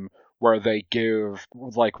them, where they give,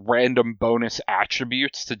 like, random bonus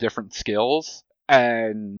attributes to different skills.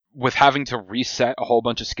 And with having to reset a whole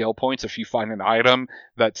bunch of skill points if you find an item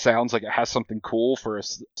that sounds like it has something cool for a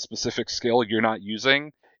specific skill you're not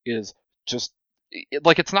using, is just...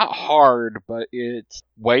 like, it's not hard, but it's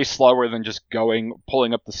way slower than just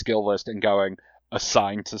pulling up the skill list and going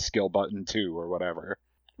assign to skill button 2 or whatever.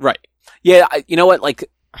 Right. Yeah, you know what, like,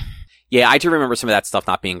 yeah, I do remember some of that stuff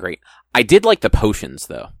not being great. I did like the potions,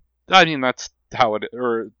 though. I mean, that's how it,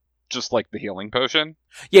 or just like the healing potion.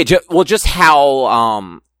 Yeah, just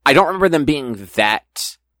how, I don't remember them being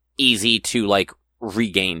that easy to, like,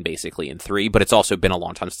 regain, basically, in 3, but it's also been a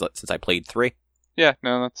long time since I played 3. Yeah,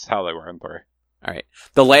 no, that's how they were in 3. Alright.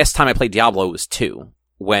 The last time I played Diablo was 2,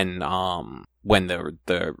 when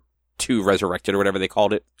the 2 Resurrected, or whatever they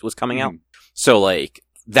called it, was coming out. So, like,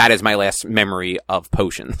 that is my last memory of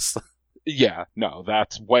potions. Yeah, no,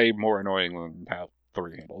 that's way more annoying than how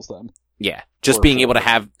 3 handles them. Yeah, just being able to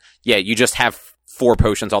have, you just have 4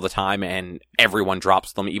 potions all the time, and everyone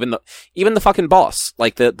drops them. Even the fucking boss,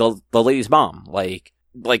 like the lady's mom, like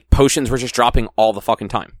potions were just dropping all the fucking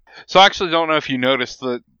time. So I actually don't know if you noticed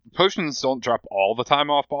that potions don't drop all the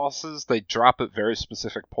time off bosses. They drop at very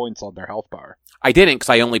specific points on their health bar. I didn't, because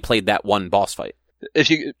I only played that one boss fight.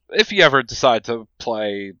 If you ever decide to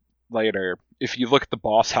play later, if you look at the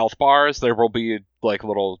boss health bars, there will be like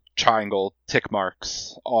little triangle tick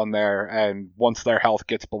marks on there, and once their health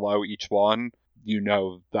gets below each one, you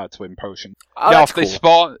know that's when potion. Now,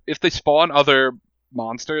 if they spawn other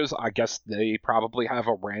monsters, I guess they probably have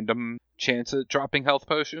a random chance at dropping health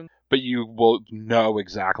potion, but you will know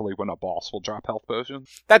exactly when a boss will drop health potion.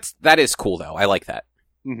 That is cool though. I like that.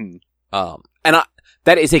 Mm-hmm.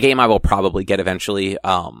 That is a game I will probably get eventually.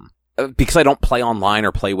 Because I don't play online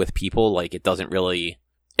or play with people, like, it doesn't really...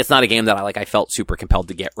 It's not a game that I felt super compelled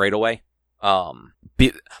to get right away.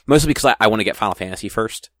 Mostly because I want to get Final Fantasy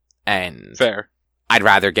first. And... Fair. I'd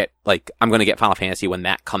rather get, I'm going to get Final Fantasy when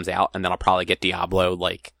that comes out, and then I'll probably get Diablo,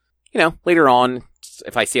 later on,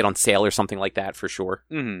 if I see it on sale or something like that, for sure.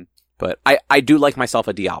 Mm-hmm. But I do like myself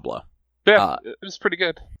a Diablo. Yeah, it was pretty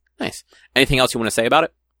good. Nice. Anything else you want to say about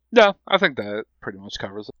it? No, I think that pretty much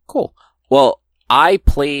covers it. Cool. Well, I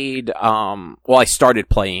played, I started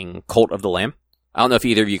playing Cult of the Lamb. I don't know if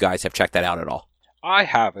either of you guys have checked that out at all. I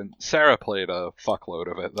haven't. Sarah played a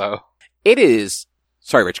fuckload of it, though. It is...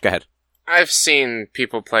 Sorry, Rich, go ahead. I've seen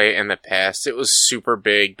people play it in the past. It was super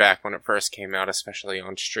big back when it first came out, especially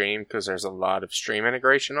on stream, because there's a lot of stream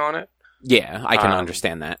integration on it. Yeah, I can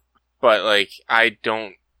understand that. But,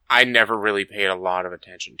 I never really paid a lot of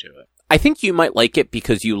attention to it. I think you might like it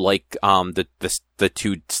because you like the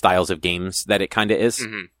two styles of games that it kind of is.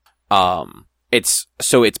 Mm-hmm.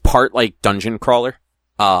 It's part like dungeon crawler,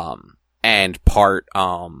 and part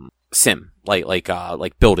sim,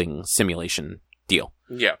 like building simulation deal.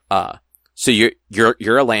 Yeah. So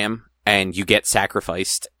you're a lamb and you get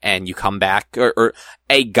sacrificed and you come back, or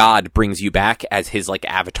a god brings you back as his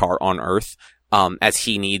avatar on Earth, as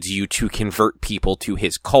he needs you to convert people to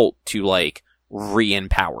his cult to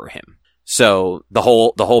re-empower him. So the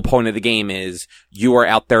whole point of the game is you are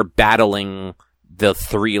out there battling the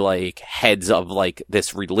 3 heads of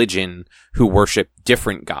this religion who worship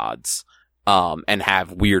different gods, and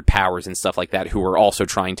have weird powers and stuff like that, who are also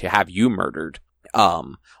trying to have you murdered,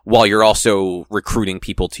 while you're also recruiting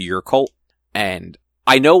people to your cult. And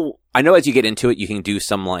I know as you get into it, you can do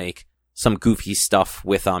some goofy stuff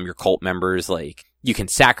with your cult members. You can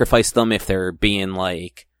sacrifice them if they're being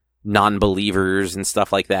non-believers and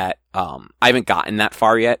stuff like that. I haven't gotten that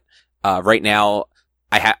far yet. Right now,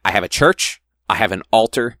 I have a church, I have an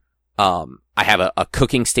altar, I have a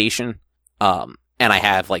cooking station, and I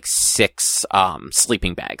have 6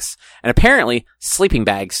 sleeping bags. And apparently, sleeping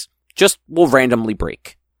bags just will randomly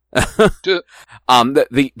break. The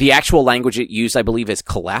actual language it used, I believe, is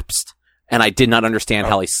collapsed, and I did not understand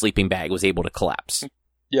how a sleeping bag was able to collapse.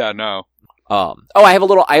 Yeah, no. I have a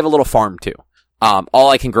little farm too. All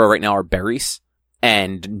I can grow right now are berries,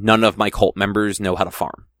 and none of my cult members know how to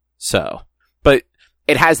farm. So, but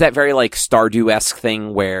it has that very like Stardew-esque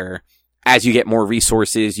thing where as you get more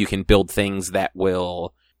resources, you can build things that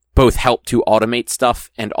will both help to automate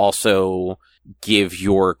stuff and also give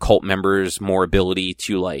your cult members more ability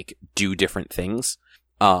to like do different things.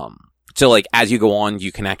 So like as you go on,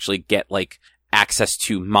 you can actually get like access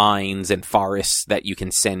to mines and forests that you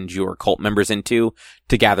can send your cult members into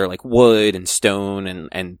to gather like wood and stone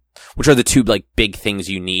and which are the two like big things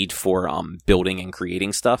you need for building and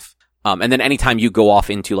creating stuff. And then anytime you go off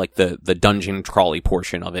into like the dungeon crawly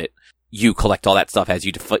portion of it, you collect all that stuff as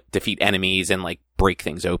you defeat enemies and like break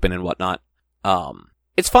things open and whatnot.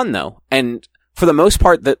 It's fun though. And for the most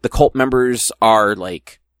part, the cult members are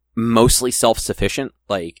like mostly self-sufficient.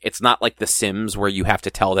 Like it's not like The Sims where you have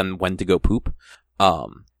to tell them when to go poop.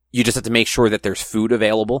 You just have to make sure that there's food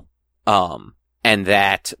available. And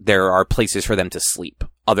that there are places for them to sleep.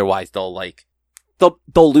 Otherwise they'll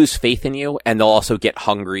lose faith in you and they'll also get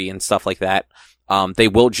hungry and stuff like that. They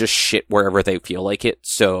will just shit wherever they feel like it.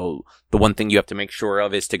 So the one thing you have to make sure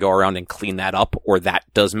of is to go around and clean that up, or that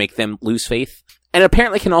does make them lose faith. And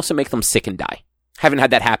apparently can also make them sick and die. Haven't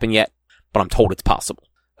had that happen yet, but I'm told it's possible.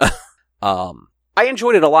 I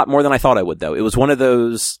enjoyed it a lot more than I thought I would, though. It was one of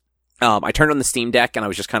those, I turned on the Steam Deck and I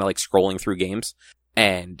was just kind of like scrolling through games,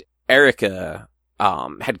 and Erica,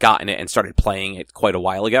 had gotten it and started playing it quite a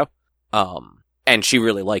while ago. And she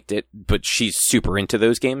really liked it, but she's super into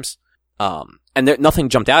those games. And nothing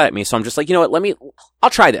jumped out at me, so I'm just like, you know what, I'll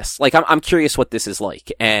try this. Like, I'm curious what this is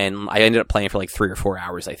like. And I ended up playing for like 3 or 4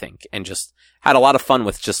 hours, I think, and just had a lot of fun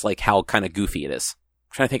with just like how kind of goofy it is.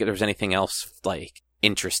 I'm trying to think if there was anything else like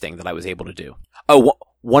interesting that I was able to do. Oh,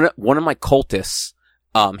 one of my cultists,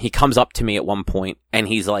 he comes up to me at one point and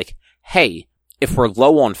he's like, hey, if we're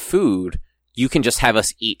low on food, you can just have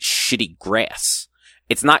us eat shitty grass.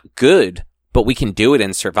 It's not good, but we can do it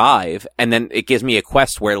and survive. And then it gives me a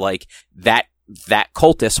quest where like that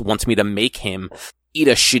cultist wants me to make him eat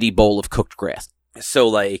a shitty bowl of cooked grass. So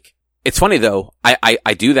like, it's funny though.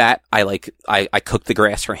 I do that. I cook the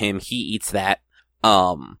grass for him. He eats that.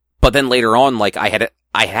 But then later on, like I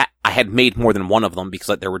had made more than one of them because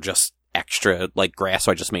like there were just extra like grass.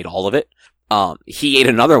 So I just made all of it. He ate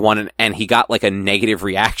another one and he got like a negative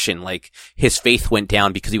reaction. Like his faith went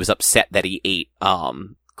down because he was upset that he ate,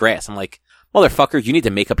 grass. I'm like, motherfucker, you need to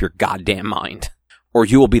make up your goddamn mind, or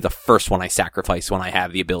you will be the first one I sacrifice when I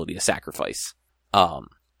have the ability to sacrifice. But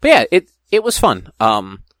yeah, it was fun.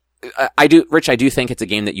 I do think it's a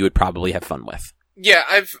game that you would probably have fun with. Yeah,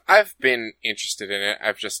 I've been interested in it.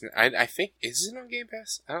 I think, is it on Game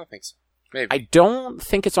Pass? I don't think so. Maybe. I don't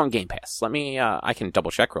think it's on Game Pass. Let me, I can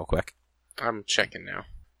double check real quick. I'm checking now.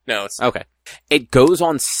 No, it's okay. It goes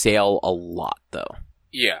on sale a lot though.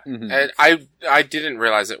 Yeah, and I didn't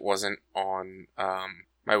realize it wasn't on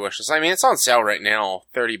my wish list. I mean, it's on sale right now,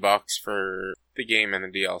 $30 for the game and the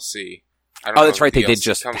DLC. That's right. They did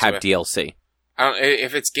just have DLC.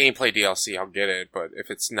 If it's gameplay DLC, I'll get it. But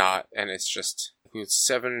if it's not, and it's just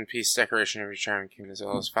 7-piece decoration every charm game as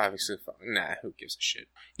well as 5 exclusive, nah, who gives a shit?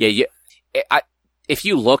 Yeah. If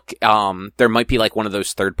you look, there might be like one of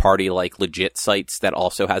those third-party like legit sites that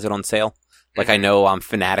also has it on sale. Like I know,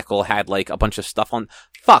 Fanatical had like a bunch of stuff on.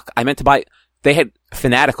 Fuck, I meant to buy.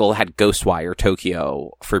 Fanatical had Ghostwire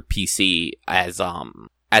Tokyo for PC as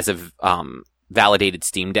a validated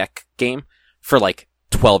Steam Deck game for like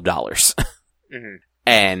 $12. Mm-hmm.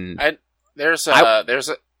 And there's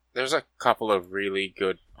a couple of really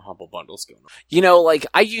good Humble Bundles going on. You know, like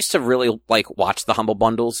I used to really like watch the Humble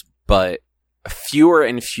Bundles, but fewer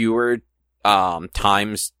and fewer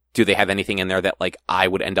times do they have anything in there that like I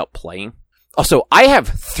would end up playing. Also, I have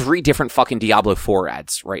 3 different fucking Diablo 4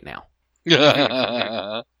 ads right now.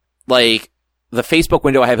 Like, the Facebook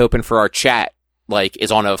window I have open for our chat, like,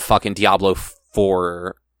 is on a fucking Diablo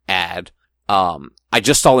 4 ad. I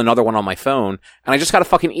just saw another one on my phone, and I just got a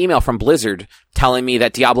fucking email from Blizzard telling me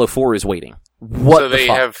that Diablo 4 is waiting. What the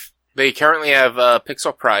fuck? They currently have,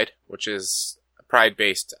 Pixel Pride, which is a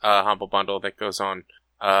Pride-based, Humble Bundle that goes on,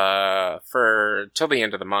 till the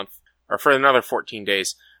end of the month, or for another 14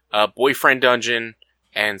 days. Boyfriend Dungeon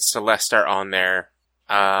and Celeste are on there.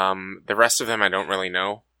 The rest of them I don't really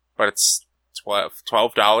know, but it's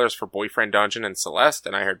 $12 for Boyfriend Dungeon and Celeste,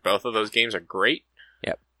 and I heard both of those games are great.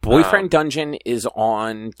 Yeah, Boyfriend Dungeon is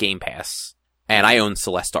on Game Pass, and I own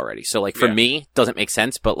Celeste already, so like for me, doesn't make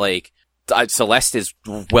sense, but like Celeste is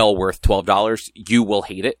well worth $12. You will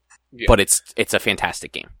hate it. Yeah. but it's a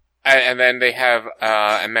fantastic game. And then they have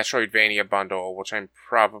a Metroidvania bundle, which I'm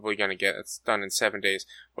probably going to get. It's done in 7 days.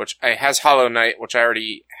 Which it has Hollow Knight, which I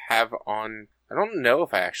already have on. I don't know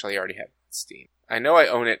if I actually already have it on Steam. I know I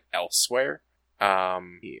own it elsewhere.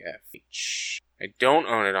 PFH. I don't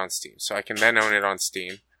own it on Steam, so I can then own it on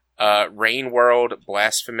Steam. Rain World,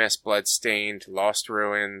 Blasphemous, Bloodstained, Lost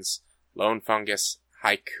Ruins, Lone Fungus,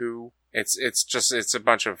 Haiku. It's a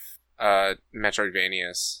bunch of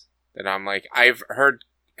Metroidvanias that I'm like, I've heard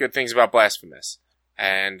good things about Blasphemous,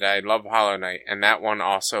 and I love Hollow Knight, and that one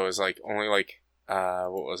also is like only like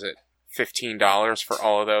what was it, $15 for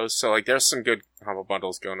all of those. So like, there's some good humble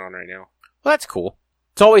bundles going on right now. Well, that's cool.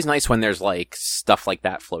 It's always nice when there's like stuff like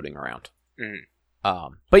that floating around.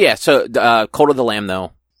 But yeah, so Cult of the Lamb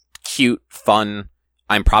though, cute, fun.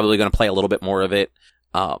 I'm probably going to play a little bit more of it.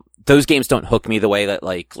 Those games don't hook me the way that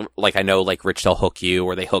like I know like Rich they'll hook you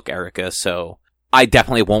or they hook Erica, so I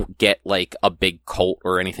definitely won't get like a big cult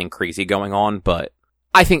or anything crazy going on, but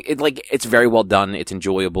I think it's very well done. It's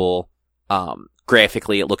enjoyable.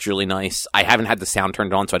 Graphically, it looks really nice. I haven't had the sound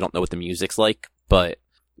turned on, so I don't know what the music's like, but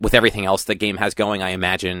with everything else the game has going, I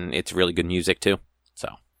imagine it's really good music too. So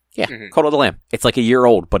yeah, Cult of the Lamb. It's like a year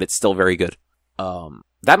old, but it's still very good.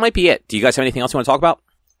 That might be it. Do you guys have anything else you want to talk about?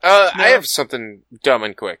 I have something dumb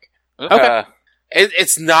and quick. Okay.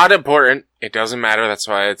 It's not important. It doesn't matter. That's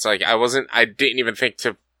why it's like, I didn't even think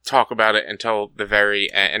to talk about it until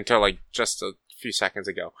until like just a few seconds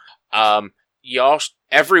ago. Y'all,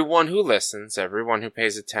 everyone who listens, everyone who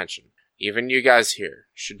pays attention, even you guys here,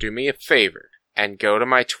 should do me a favor and go to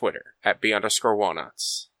my Twitter at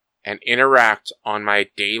 @B_walnuts and interact on my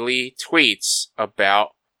daily tweets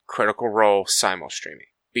about Critical Role simul-streaming.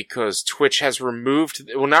 Because Twitch has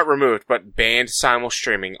not removed, but banned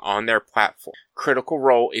simul-streaming on their platform. Critical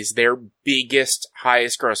Role is their biggest,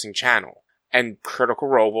 highest grossing channel. And Critical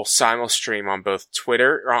Role will simul-stream on both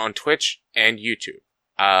on Twitch and YouTube.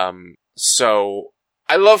 So,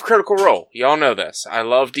 I love Critical Role. Y'all know this. I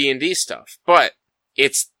love D&D stuff. But,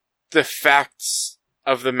 it's the facts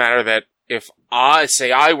of the matter that if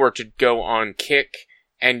I were to go on Kick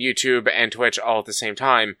and YouTube and Twitch all at the same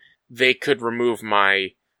time, they could remove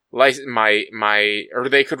or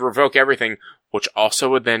they could revoke everything, which also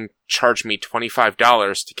would then charge me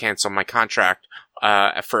 $25 to cancel my contract,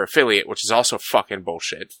 for affiliate, which is also fucking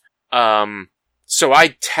bullshit. So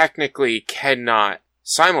I technically cannot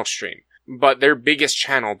simul-stream, but their biggest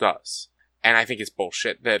channel does. And I think it's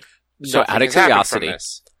bullshit that, so out of curiosity,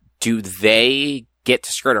 do they get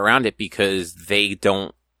to skirt around it because they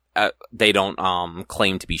don't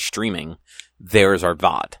claim to be streaming? Theirs are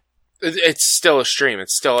VOD. It's still a stream.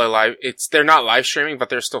 It's still a live. They're not live streaming, but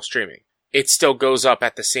they're still streaming. It still goes up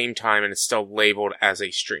at the same time, and it's still labeled as a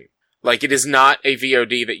stream. Like, it is not a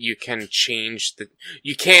VOD that you can change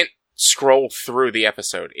you can't scroll through the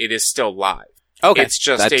episode. It is still live. Okay. It's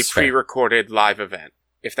just a pre-recorded live event,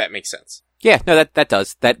 if that makes sense. Yeah, no, that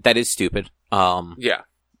does. That is stupid. Yeah.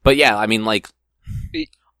 But yeah, I mean, like,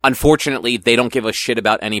 unfortunately, they don't give a shit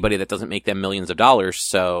about anybody that doesn't make them millions of dollars,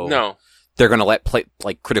 so No. they're gonna let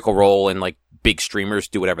Critical Role and like big streamers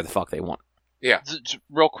do whatever the fuck they want. Yeah.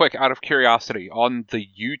 Real quick, out of curiosity, on the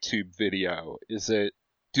YouTube video,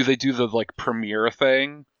 do they do the like premiere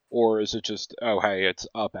thing, or is it just, oh hey, it's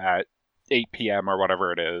up at 8 p.m. or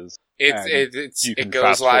whatever it is? It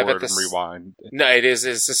goes live at the rewind. No, it's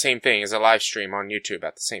the same thing as a live stream on YouTube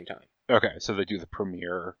at the same time. Okay, so they do the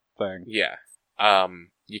premiere thing. Yeah.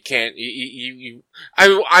 You can't.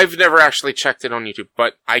 I've never actually checked it on YouTube,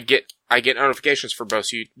 but I get notifications for both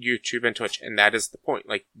YouTube and Twitch, and that is the point.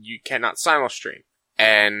 Like, you cannot simul-stream,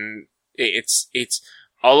 and it's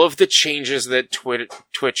all of the changes that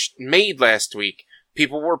Twitch made last week.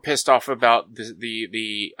 People were pissed off about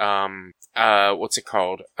the what's it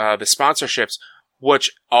called? The sponsorships,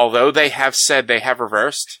 which, although they have said they have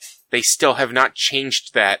reversed, they still have not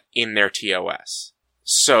changed that in their TOS.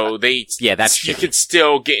 So you could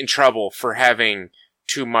still get in trouble for having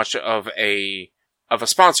too much of a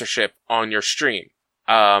sponsorship on your stream.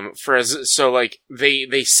 So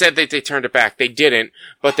they said that they turned it back. They didn't,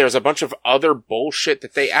 but there's a bunch of other bullshit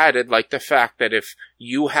that they added, like the fact that if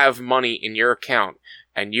you have money in your account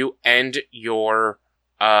and you end your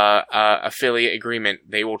affiliate agreement,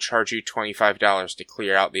 they will charge you $25 to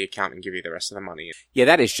clear out the account and give you the rest of the money. Yeah,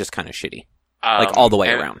 that is just kind of shitty. Like, all the way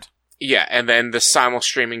around. Yeah, and then the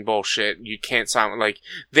simul-streaming bullshit, you can't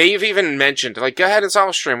they've even mentioned, like, go ahead and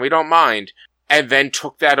simul-stream, we don't mind, and then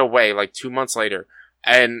took that away, like, 2 months later.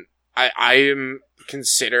 And I am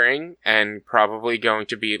considering, and probably going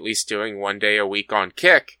to be at least doing 1 day a week on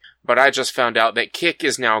Kick, but I just found out that Kick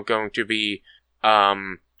is now going to be,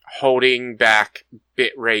 holding back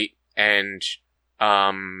bitrate and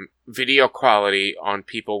video quality on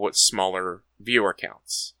people with smaller viewer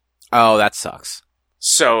counts. Oh, that sucks.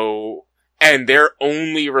 So, and their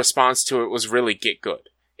only response to it was really get good.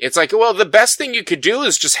 It's like, well, the best thing you could do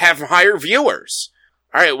is just have higher viewers.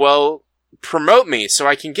 All right, well, promote me so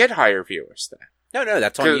I can get higher viewers then. No,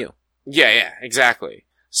 that's on you. Yeah, exactly.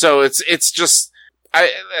 So it's just,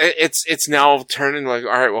 it's now turning like, all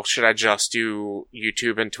right, well, should I just do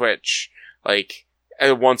YouTube and Twitch? Like,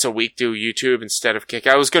 once a week do YouTube instead of Kick.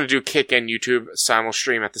 I was going to do Kick and YouTube simul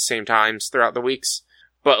stream at the same times throughout the weeks.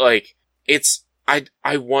 But like,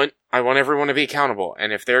 I want everyone to be accountable.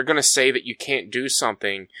 And if they're going to say that you can't do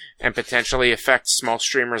something and potentially affect small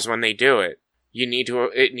streamers when they do it,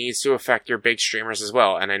 it needs to affect your big streamers as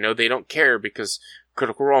well. And I know they don't care because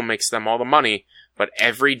Critical Role makes them all the money, but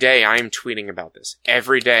every day I am tweeting about this.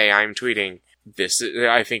 Every day I am tweeting this.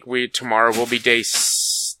 I think tomorrow will be day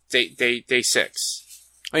 6.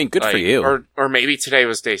 I mean, good for you. Or maybe today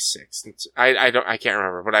was day 6. I can't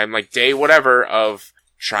remember, but I'm like day whatever of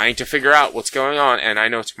trying to figure out what's going on. And I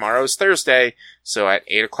know tomorrow is Thursday, so at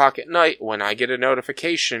 8:00 at night, when I get a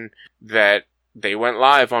notification that they went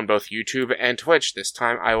live on both YouTube and Twitch this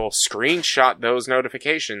time, I will screenshot those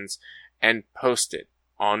notifications and post it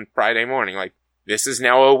on Friday morning. Like, this is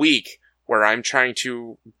now a week where I'm trying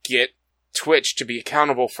to get Twitch to be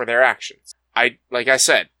accountable for their actions. Like I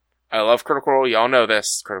said, I love Critical Role. Y'all know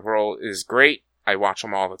this. Critical Role is great. I watch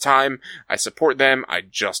them all the time. I support them. I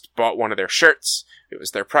just bought one of their shirts. It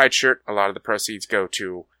was their Pride shirt. A lot of the proceeds go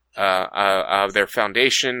to their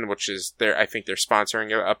foundation, which is I think they're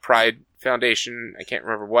sponsoring a Pride foundation. I can't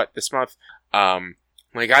remember what this month.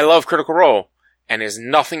 Like, I love Critical Role, and there's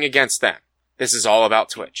nothing against them. This is all about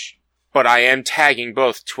Twitch. But I am tagging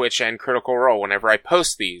both Twitch and Critical Role whenever I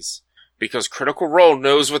post these, because Critical Role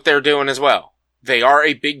knows what they're doing as well. They are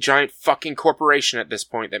a big giant fucking corporation at this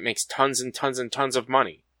point that makes tons and tons and tons of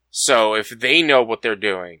money. So if they know what they're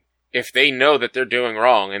doing, if they know that they're doing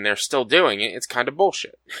wrong and they're still doing it, it's kind of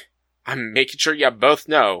bullshit. I'm making sure you both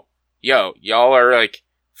know, y'all are like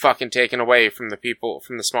fucking taken away from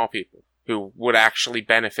the small people who would actually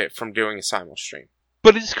benefit from doing a simul stream.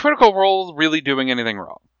 But is Critical Role really doing anything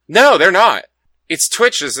wrong? No, they're not. It's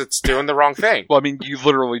Twitch's that's doing the wrong thing. Well, I mean, you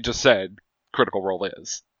literally just said Critical Role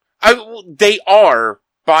is. They are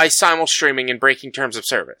by simul streaming and breaking terms of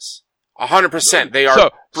service. 100%. They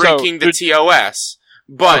are breaking the TOS.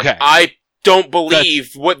 But okay. I don't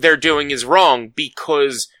believe what they're doing is wrong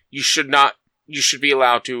because you should be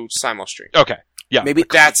allowed to simul stream. Okay. Yeah. Maybe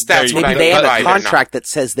that's what I mean. Maybe they have a contract that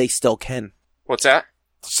says they still can. What's that?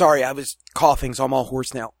 Sorry, I was coughing, so I'm all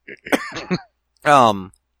hoarse now.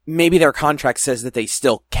 Maybe their contract says that they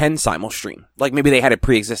still can simul stream. Like, maybe they had a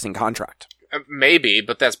pre-existing contract. Maybe,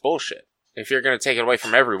 but that's bullshit. If you're going to take it away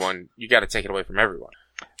from everyone, you got to take it away from everyone.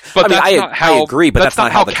 But I agree, but that's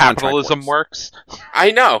not how the capitalism works.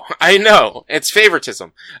 I know. It's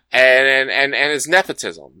favoritism. And it's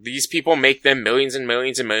nepotism. These people make them millions and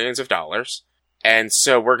millions and millions of dollars. And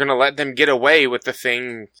so we're going to let them get away with the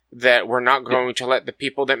thing that we're not going to let the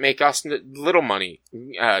people that make us little money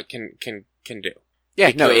can do. Yeah,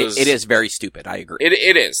 because it is very stupid. I agree.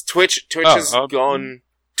 It is. Twitch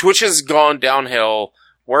has gone downhill.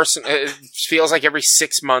 Worse. It feels like every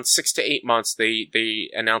 6 months, 6 to 8 months, they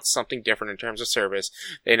announce something different in terms of service.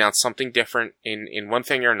 They announce something different in one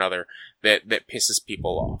thing or another that pisses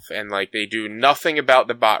people off. And like, they do nothing about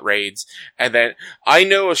the bot raids. And then I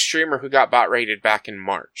know a streamer who got bot raided back in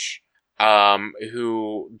March,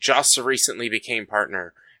 who just recently became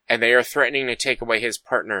partner, and they are threatening to take away his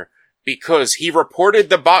partner because he reported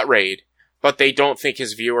the bot raid, but they don't think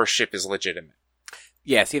his viewership is legitimate.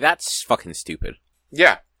 Yeah, see, that's fucking stupid.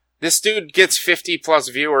 Yeah. This dude gets 50 plus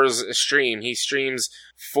viewers a stream. He streams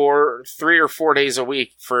 3 or 4 days a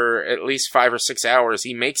week for at least 5 or 6 hours.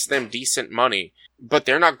 He makes them decent money, but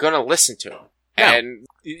they're not gonna listen to him. No. And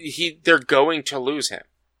they're going to lose him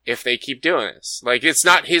if they keep doing this. Like, it's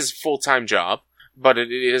not his full-time job, but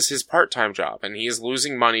it is his part-time job, and he is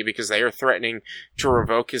losing money because they are threatening to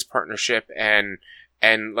revoke his partnership, and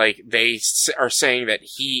like, they are saying that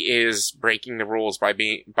he is breaking the rules by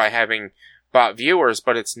having bot viewers,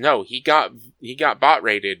 but he got bot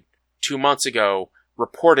rated 2 months ago,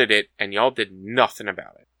 reported it, and y'all did nothing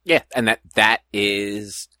about it. Yeah, and that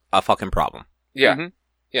is a fucking problem. Yeah. Mm-hmm.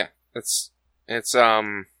 Yeah.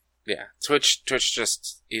 Twitch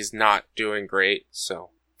just is not doing great, so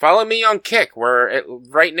follow me on Kick, where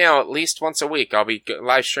right now, at least once a week, I'll be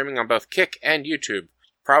live streaming on both Kick and YouTube.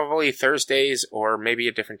 Probably Thursdays or maybe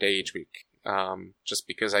a different day each week. Just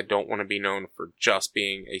because I don't want to be known for just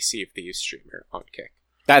being a Sea of Thieves streamer on Kick.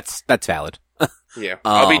 That's valid. Yeah,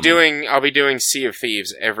 I'll be doing Sea of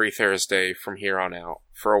Thieves every Thursday from here on out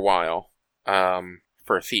for a while.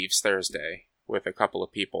 For Thieves Thursday with a couple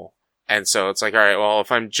of people. And so it's like, all right, well,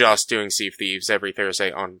 if I'm just doing Sea of Thieves every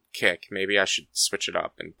Thursday on Kick, maybe I should switch it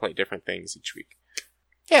up and play different things each week.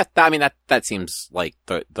 Yeah, I mean, that seems like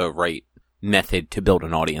the right method to build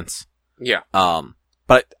an audience. Yeah.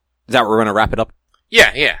 But is that where we're going to wrap it up?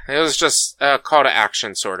 Yeah. It was just a call to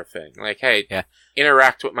action sort of thing. Like, hey,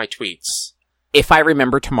 interact with my tweets. If I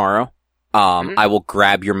remember tomorrow, I will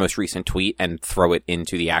grab your most recent tweet and throw it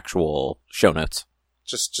into the actual show notes.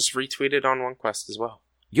 Just retweet it on OneQuest as well.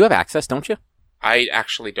 You have access, don't you? I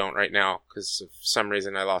actually don't right now, because of some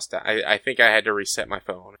reason I lost that. I think I had to reset my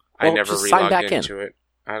phone. I never relogged into it.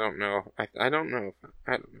 I don't know. I don't know.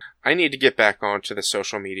 I need to get back onto the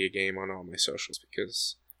social media game on all my socials,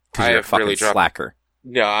 because I have really dropped. Slacker.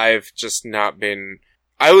 No, I've just not been.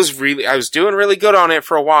 I was doing really good on it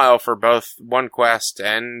for a while for both OneQuest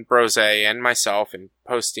and Brose and myself, and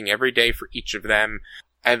posting every day for each of them,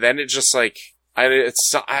 and then it just like.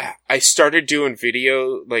 I started doing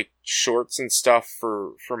video, like, shorts and stuff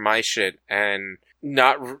for my shit, and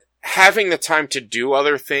not having the time to do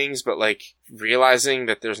other things, but, like, realizing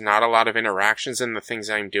that there's not a lot of interactions in the things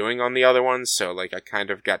I'm doing on the other ones, so, like, I kind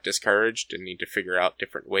of got discouraged and need to figure out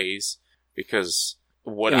different ways, because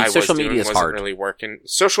what I was doing wasn't really working.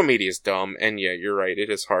 Social media is dumb, and yeah, you're right, it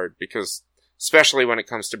is hard, because, especially when it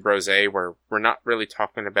comes to Brose, where we're not really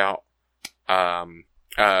talking about,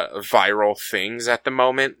 viral things at the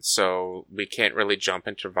moment, so we can't really jump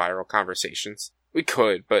into viral conversations. We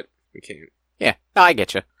could, but we can't. Yeah, no, I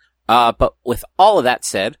get you. But with all of that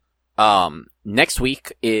said, next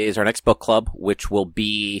week is our next book club, which will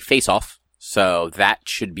be Face Off, so that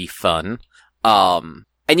should be fun. And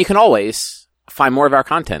you can always find more of our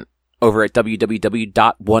content over at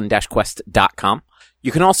www.one-quest.com.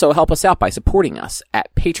 You can also help us out by supporting us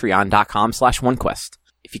at patreon.com/onequest.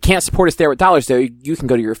 If you can't support us there with dollars, though, you can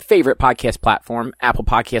go to your favorite podcast platform, Apple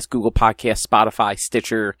Podcasts, Google Podcasts, Spotify,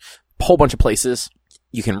 Stitcher, a whole bunch of places.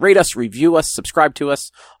 You can rate us, review us, subscribe to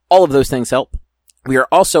us. All of those things help. We are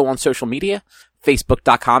also on social media,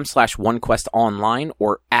 facebook.com/onequestonline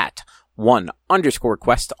or at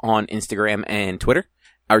 @1_quest on Instagram and Twitter.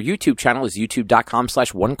 Our YouTube channel is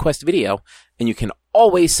youtube.com/onequestvideo, and you can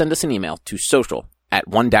always send us an email to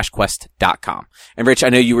social@one-quest.com. And Rich, I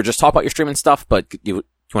know you were just talking about your streaming stuff, but you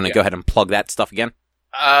want to go ahead and plug that stuff again?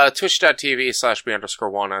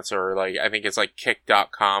 Twitch.tv/b_walnuts, or like, I think it's like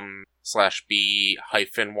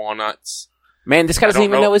kick.com/b-walnuts. Man, this guy doesn't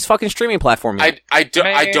even know his fucking streaming platform yet. I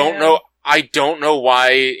don't know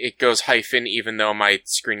why it goes hyphen, even though my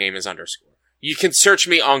screen name is underscore. You can search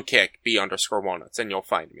me on Kick, b_walnuts, and you'll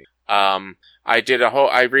find me. I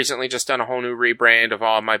recently just done a whole new rebrand of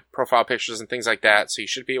all my profile pictures and things like that, so you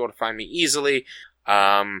should be able to find me easily.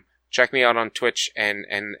 Check me out on Twitch and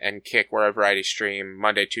Kick, where I variety stream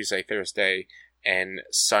Monday, Tuesday, Thursday, and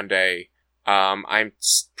Sunday. I'm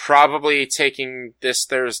probably taking this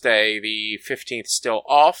Thursday, the 15th, still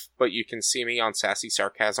off, but you can see me on Sassy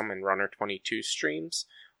Sarcasm and Runner 22 streams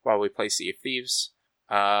while we play Sea of Thieves.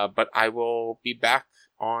 But I will be back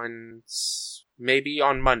on maybe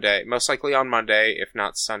on Monday, most likely on Monday, if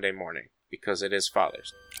not Sunday morning, because it is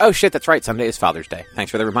Father's Day. Oh shit, that's right. Sunday is Father's Day.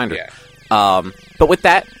 Thanks for the reminder. Yeah. But with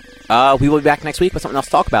that, we will be back next week with something else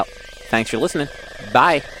to talk about. Thanks for listening.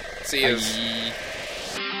 Bye. See you.